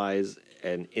allies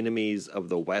and enemies of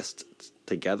the West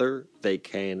together, they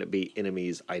can be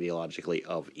enemies ideologically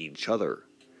of each other.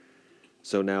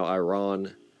 So now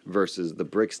Iran versus the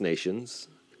BRICS nations,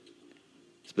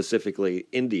 specifically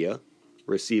India,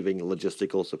 receiving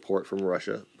logistical support from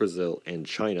Russia, Brazil, and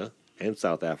China, and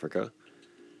South Africa,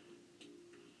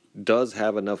 does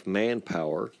have enough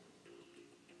manpower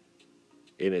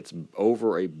in its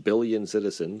over 1 billion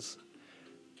citizens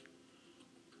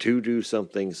to do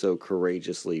something so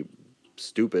courageously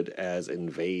stupid as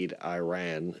invade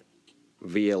Iran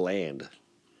via land.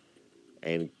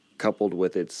 And coupled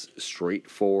with its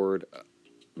straightforward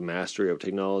mastery of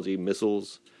technology,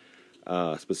 missiles,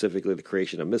 specifically the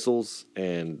creation of missiles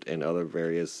and other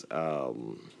various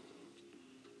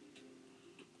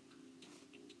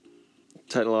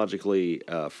technologically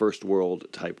first world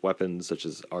type weapons such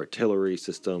as artillery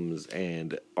systems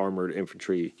and armored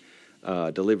infantry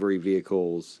delivery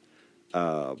vehicles.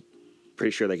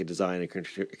 Pretty sure they could design and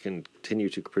continue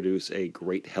to produce a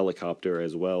great helicopter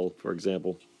as well, for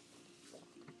example.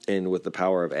 And with the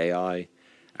power of AI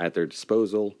at their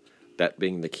disposal, that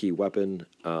being the key weapon,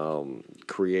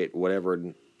 create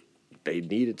whatever they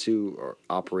needed to, or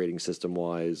operating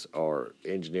system-wise, or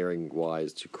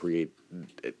engineering-wise, to create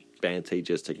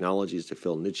advantageous technologies to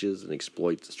fill niches and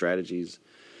exploit strategies.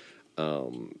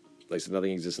 Like I said,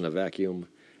 nothing exists in a vacuum.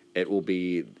 It will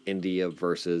be India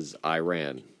versus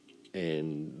Iran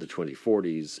in the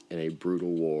 2040s in a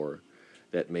brutal war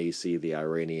that may see the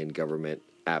Iranian government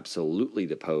absolutely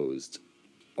deposed,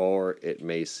 or it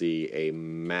may see a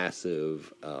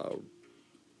massive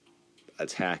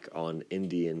attack on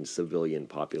Indian civilian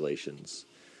populations,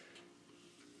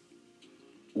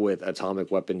 with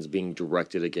atomic weapons being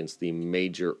directed against the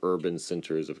major urban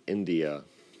centers of India,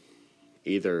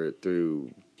 either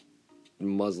through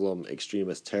Muslim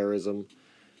extremist terrorism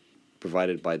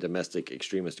provided by domestic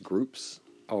extremist groups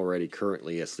already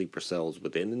currently as sleeper cells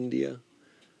within India,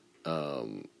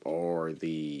 or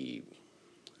the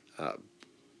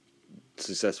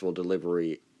successful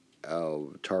delivery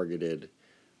of targeted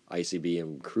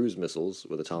ICBM cruise missiles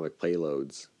with atomic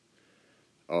payloads,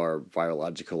 or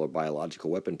biological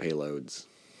weapon payloads.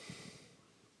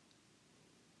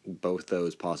 Both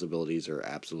those possibilities are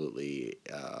absolutely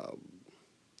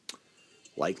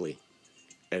likely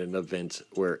at an event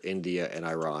where India and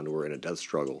Iran were in a death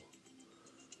struggle.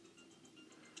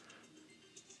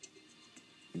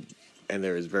 And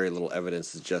there is very little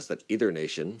evidence to suggest that either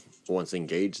nation, once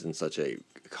engaged in such a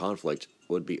conflict,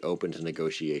 would be open to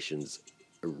negotiations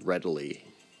readily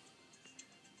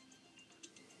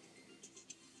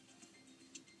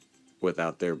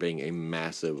without there being a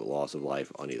massive loss of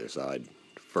life on either side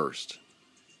first.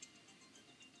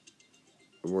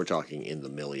 We're talking in the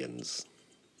millions,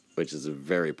 which is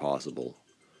very possible,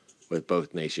 with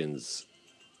both nations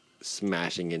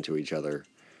smashing into each other,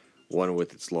 one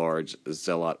with its large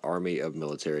zealot army of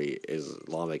military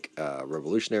Islamic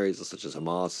revolutionaries such as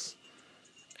Hamas,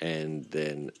 and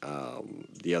then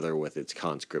the other with its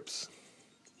conscripts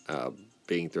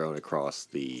being thrown across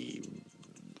the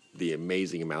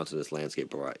amazing mountainous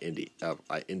landscape of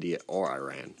India or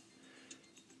Iran,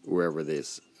 wherever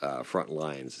this front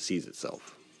lines sees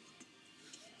itself.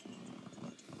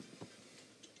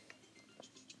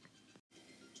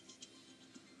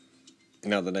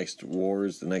 Now the next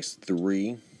wars, the next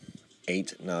 3,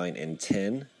 8, 9, and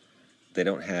 10, they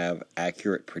don't have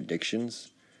accurate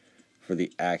predictions for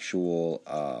the actual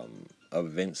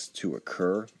events to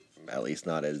occur, at least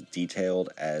not as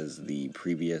detailed as the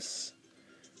previous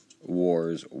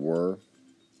wars were.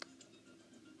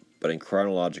 But in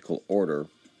chronological order,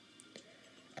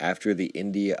 after the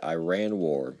India-Iran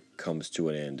war comes to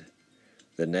an end,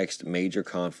 the next major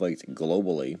conflict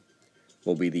globally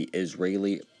will be the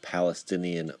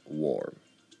Israeli-Palestinian war.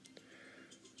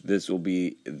 This will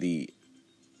be the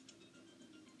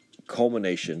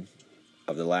culmination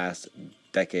of the last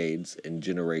decades and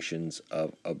generations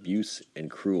of abuse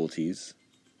and cruelties,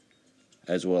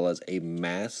 as well as a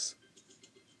mass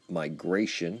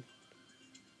migration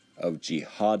of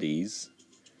jihadis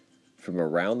from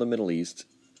around the Middle East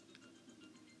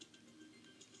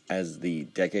as the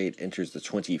decade enters the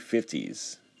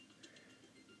 2050s,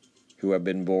 who have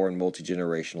been born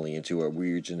multi-generationally into a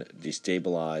region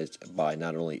destabilized by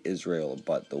not only Israel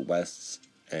but the West's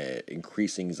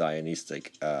increasing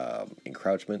Zionistic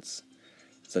encroachments,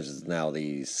 such as now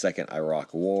the Second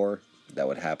Iraq War that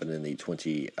would happen in the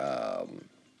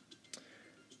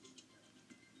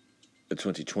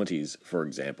 2020s, for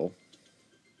example.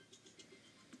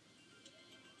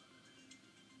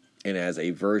 And as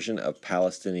a version of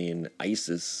Palestinian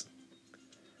ISIS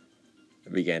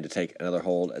began to take another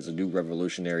hold, as a new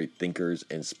revolutionary thinkers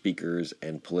and speakers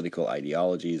and political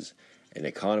ideologies and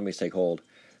economies take hold,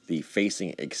 the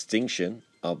facing extinction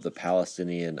of the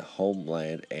Palestinian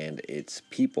homeland and its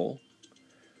people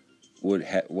would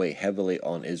weigh heavily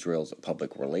on Israel's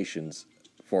public relations,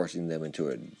 forcing them into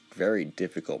a very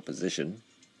difficult position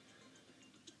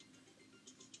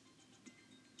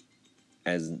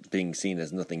as being seen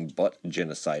as nothing but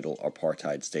genocidal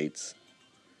apartheid states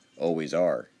always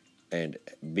are, and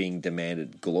being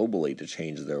demanded globally to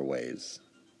change their ways.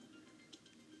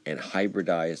 And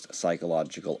hybridized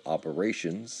psychological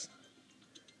operations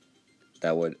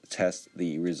that would test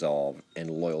the resolve and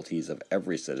loyalties of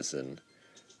every citizen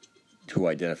who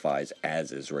identifies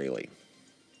as Israeli,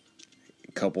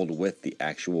 coupled with the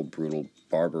actual brutal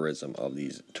barbarism of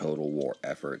these total war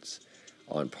efforts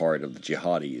on part of the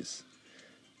jihadis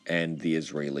and the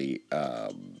Israeli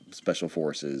special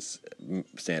forces,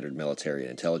 standard military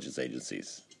and intelligence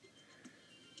agencies.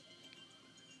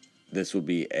 This would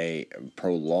be a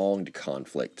prolonged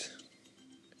conflict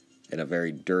and a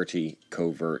very dirty,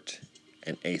 covert,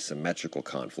 and asymmetrical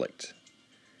conflict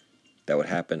that would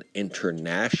happen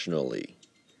internationally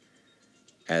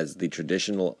as the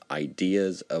traditional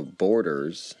ideas of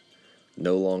borders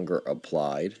no longer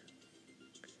applied,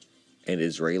 and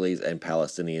Israelis and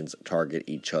Palestinians target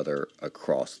each other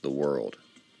across the world.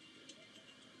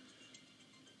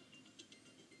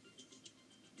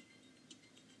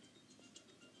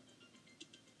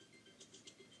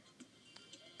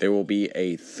 There will be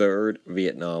a third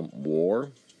Vietnam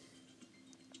War.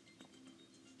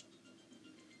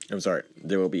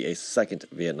 There will be a second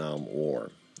Vietnam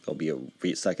War. There'll be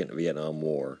a second Vietnam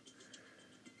War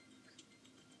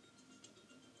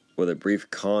with a brief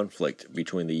conflict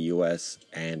between the U.S.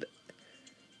 and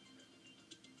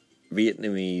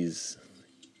Vietnamese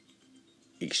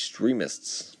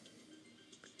extremists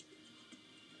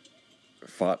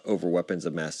fought over weapons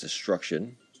of mass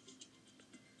destruction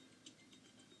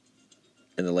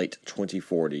in the late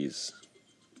 2040s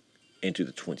into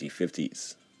the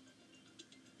 2050s.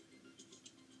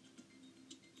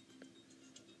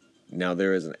 Now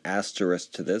there is an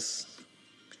asterisk to this,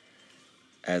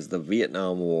 as the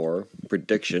Vietnam War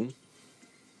prediction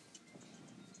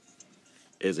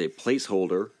is a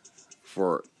placeholder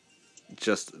for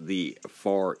just the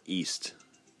Far East,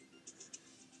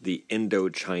 the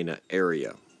Indochina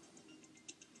area,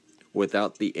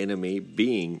 without the enemy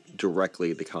being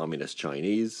directly the Communist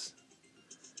Chinese,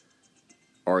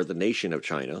 are the nation of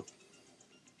China,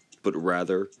 but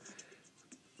rather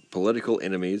political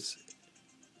enemies,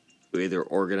 either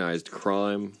organized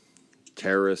crime,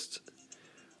 terrorists,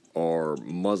 or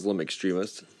Muslim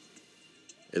extremists,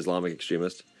 Islamic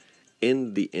extremists,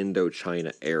 in the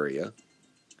Indochina area,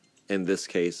 in this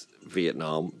case,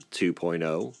 Vietnam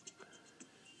 2.0,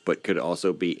 but could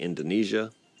also be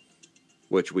Indonesia,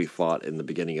 which we fought in the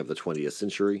beginning of the 20th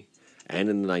century and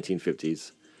in the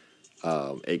 1950s.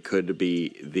 It could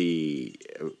be the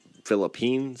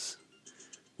Philippines,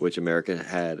 which America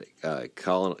had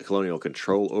colonial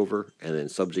control over and then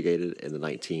subjugated in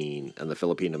the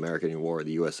Philippine-American War,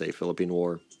 the USA-Philippine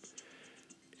War.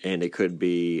 And it could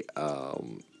be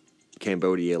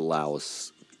Cambodia,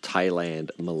 Laos,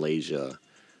 Thailand, Malaysia,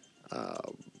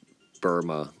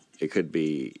 Burma. It could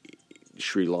be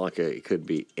Sri Lanka. It could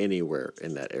be anywhere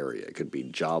in that area. It could be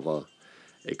Java.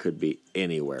 It could be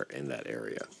anywhere in that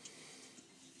area.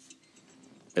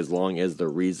 As long as the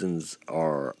reasons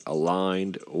are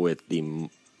aligned with the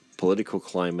political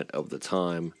climate of the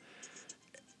time,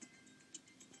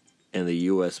 and the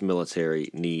U.S. military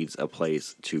needs a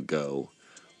place to go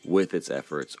with its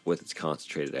efforts, with its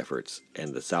concentrated efforts,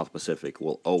 and the South Pacific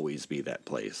will always be that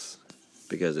place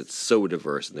because it's so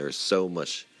diverse and there's so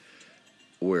much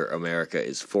where America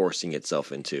is forcing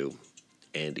itself into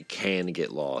and can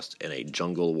get lost in a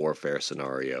jungle warfare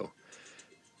scenario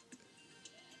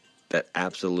that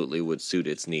absolutely would suit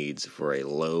its needs for a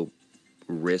low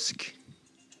risk,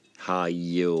 high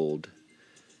yield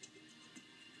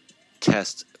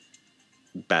test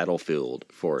battlefield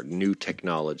for new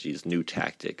technologies, new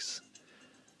tactics,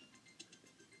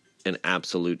 an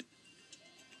absolute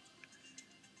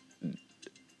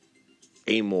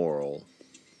amoral,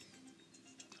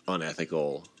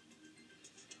 unethical,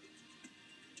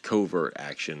 covert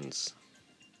actions,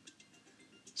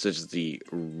 such as the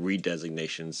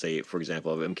redesignation, say, for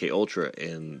example, of MK Ultra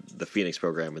in the Phoenix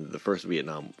program in the first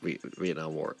Vietnam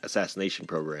War, assassination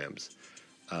programs,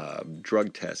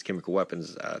 drug tests, chemical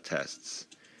weapons tests,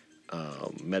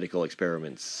 medical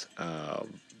experiments,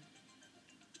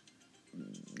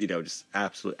 just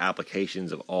absolute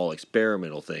applications of all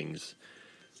experimental things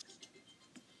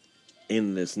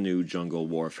in this new jungle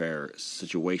warfare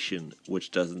situation,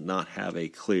 which does not have a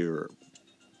clear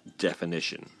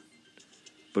definition,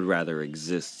 but rather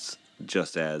exists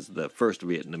just as the first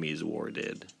Vietnamese War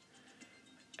did,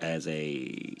 as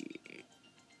a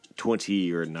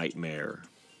 20-year nightmare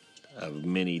of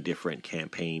many different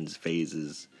campaigns,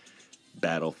 phases,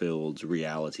 battlefields,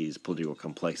 realities, political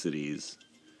complexities,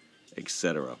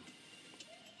 etc.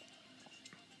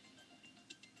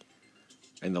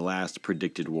 And the last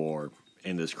predicted war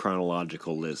in this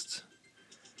chronological list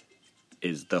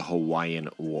is the Hawaiian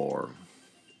War.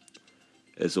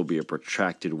 This will be a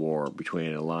protracted war between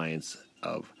an alliance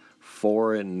of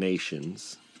foreign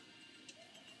nations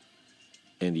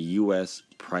and U.S.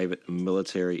 private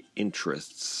military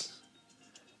interests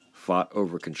fought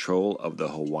over control of the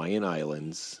Hawaiian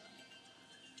Islands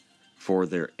for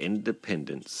their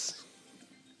independence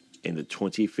in the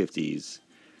 2050s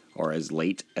or as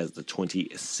late as the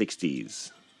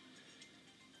 2060s.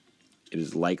 It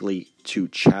is likely to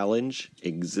challenge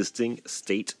existing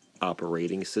state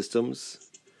operating systems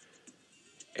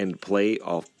and play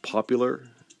off popular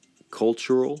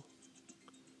cultural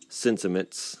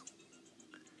sentiments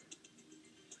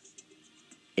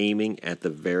aiming at the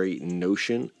very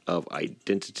notion of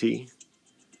identity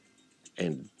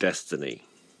and destiny.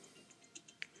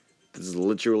 This is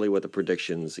literally what the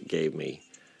predictions gave me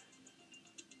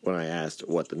when I asked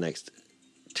what the next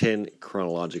 10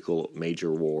 chronological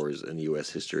major wars in U.S.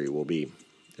 history will be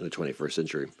in the 21st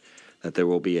century. That there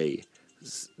will be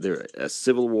a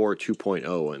Civil War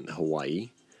 2.0 in Hawaii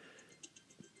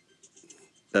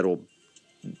that will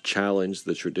challenge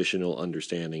the traditional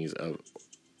understandings of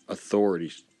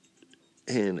authority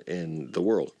in the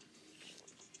world.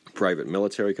 Private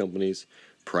military companies,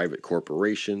 private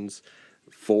corporations,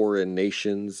 foreign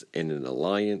nations in an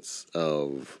alliance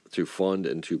to fund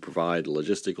and to provide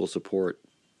logistical support,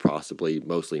 possibly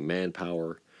mostly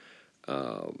manpower.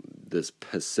 This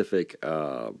Pacific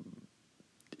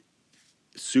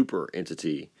super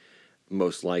entity,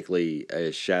 most likely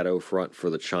a shadow front for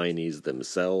the Chinese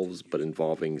themselves, but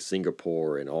involving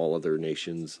Singapore and all other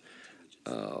nations.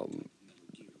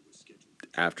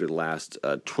 After the last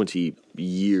 20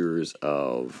 years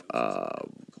of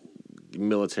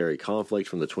military conflict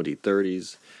from the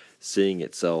 2030s, seeing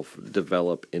itself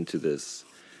develop into this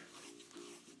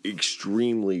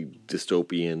extremely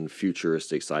dystopian,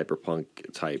 futuristic, cyberpunk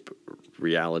type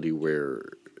reality where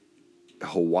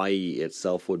Hawaii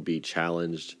itself would be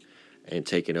challenged and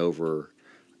taken over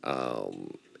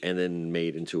and then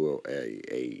made into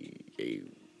a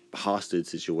hostage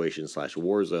situation /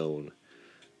 war zone,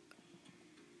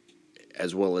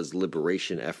 as well as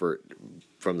liberation effort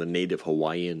from the native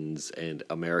Hawaiians and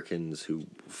Americans who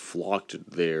flocked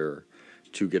there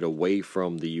to get away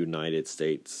from the United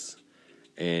States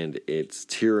and its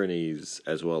tyrannies,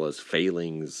 as well as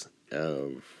failings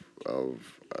of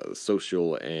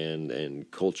social and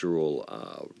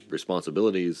cultural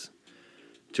responsibilities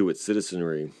to its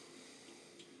citizenry,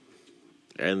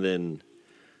 and then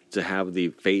to have the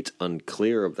fate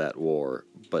unclear of that war,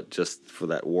 but just for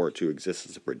that war to exist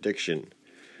as a prediction,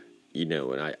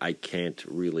 and I can't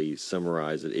really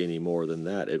summarize it any more than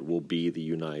that. It will be the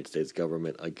United States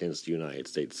government against United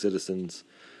States citizens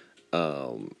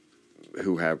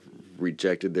who have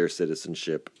rejected their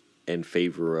citizenship in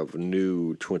favor of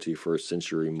new 21st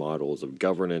century models of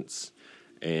governance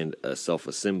and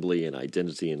self-assembly and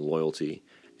identity and loyalty.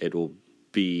 It will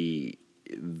be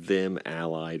them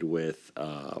allied with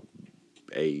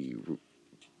a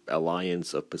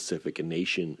alliance of Pacific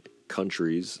nation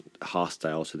countries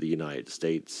hostile to the United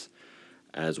States,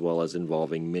 as well as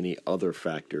involving many other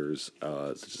factors,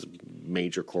 such as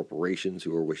major corporations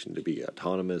who are wishing to be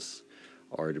autonomous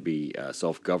or to be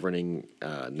self-governing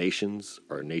nations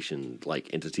or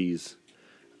nation-like entities,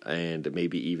 and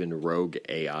maybe even rogue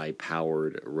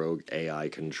AI-powered, rogue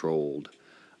AI-controlled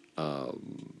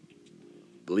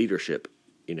leadership,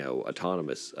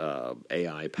 autonomous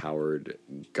AI-powered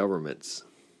governments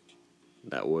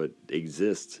that would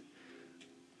exist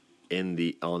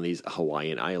on these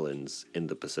Hawaiian islands in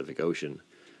the Pacific Ocean,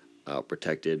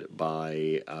 protected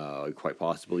by quite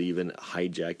possibly even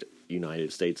hijacked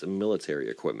United States military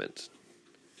equipment.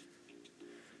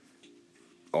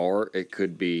 Or it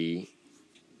could be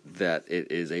that it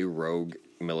is a rogue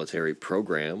military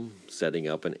program setting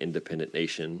up an independent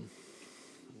nation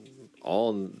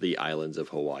on the islands of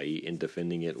Hawaii and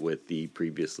defending it with the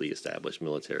previously established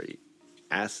military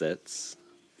assets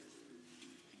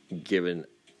given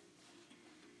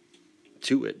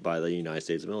to it by the United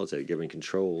States military, giving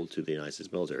control to the United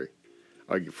States military,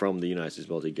 or from the United States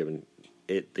military, giving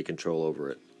it the control over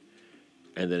it,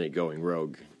 and then it going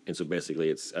rogue. And so basically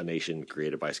it's a nation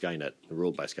created by Skynet,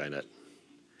 ruled by Skynet,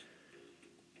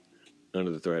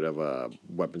 under the threat of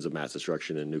weapons of mass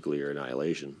destruction and nuclear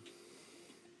annihilation.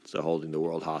 So holding the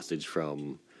world hostage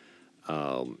from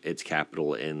its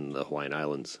capital in the Hawaiian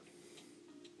Islands.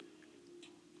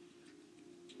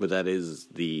 But that is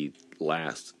the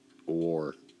last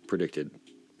war predicted,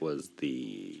 was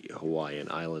the Hawaiian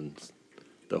Islands,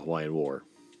 the Hawaiian War.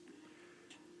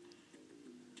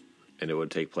 And it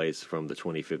would take place from the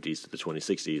 2050s to the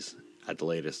 2060s at the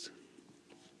latest.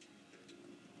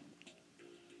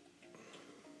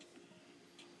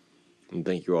 And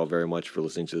thank you all very much for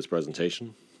listening to this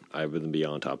presentation. I've been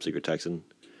Beyond Top Secret Texan.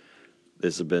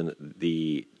 This has been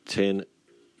the 10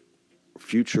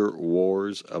 future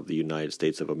wars of the United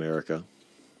States of America,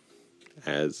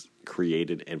 as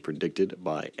created and predicted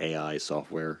by AI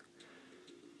software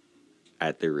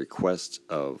at the request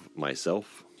of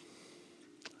myself,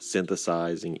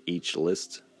 synthesizing each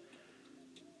list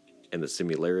and the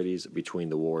similarities between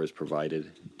the wars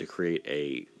provided to create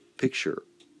a picture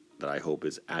that I hope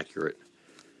is accurate,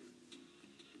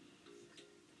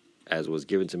 as was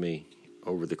given to me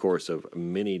over the course of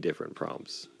many different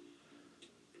prompts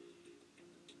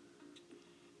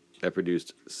that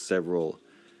produced several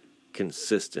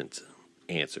consistent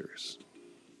answers.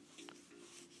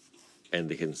 And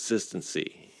the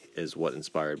consistency is what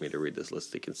inspired me to read this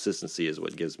list. The consistency is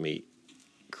what gives me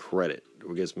credit,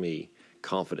 what gives me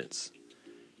confidence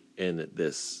in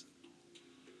this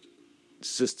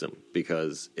system,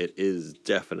 because it is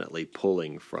definitely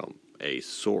pulling from a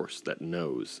source that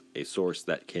knows, a source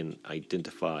that can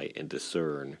identify and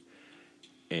discern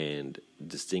and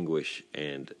distinguish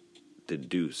and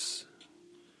deduce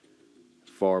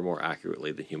far more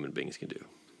accurately than human beings can do,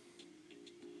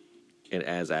 and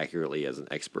as accurately as an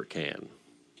expert can.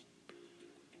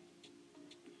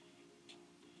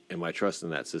 And my trust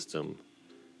in that system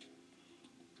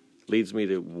leads me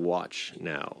to watch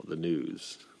now the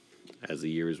news as the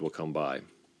years will come by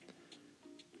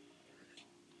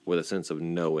with a sense of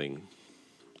knowing,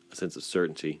 a sense of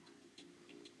certainty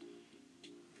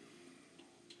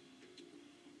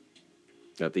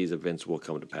that these events will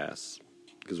come to pass,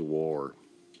 because war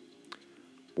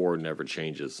never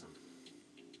changes.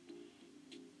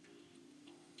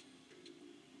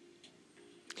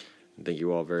 And thank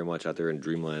you all very much out there in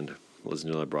Dreamland. Listen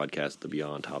to another broadcast of the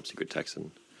Beyond Top Secret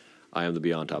Texan. I am the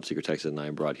Beyond Top Secret Texan, and I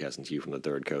am broadcasting to you from the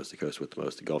third coast, the coast with the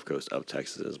most, the Gulf Coast of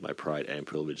Texas. It is my pride and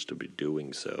privilege to be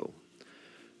doing so.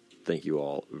 Thank you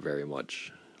all very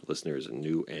much. listeners,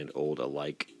 new and old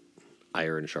alike.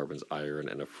 Iron sharpens iron,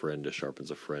 and a friend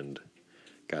sharpens a friend.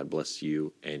 God bless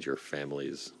you and your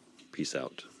families. Peace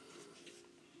out.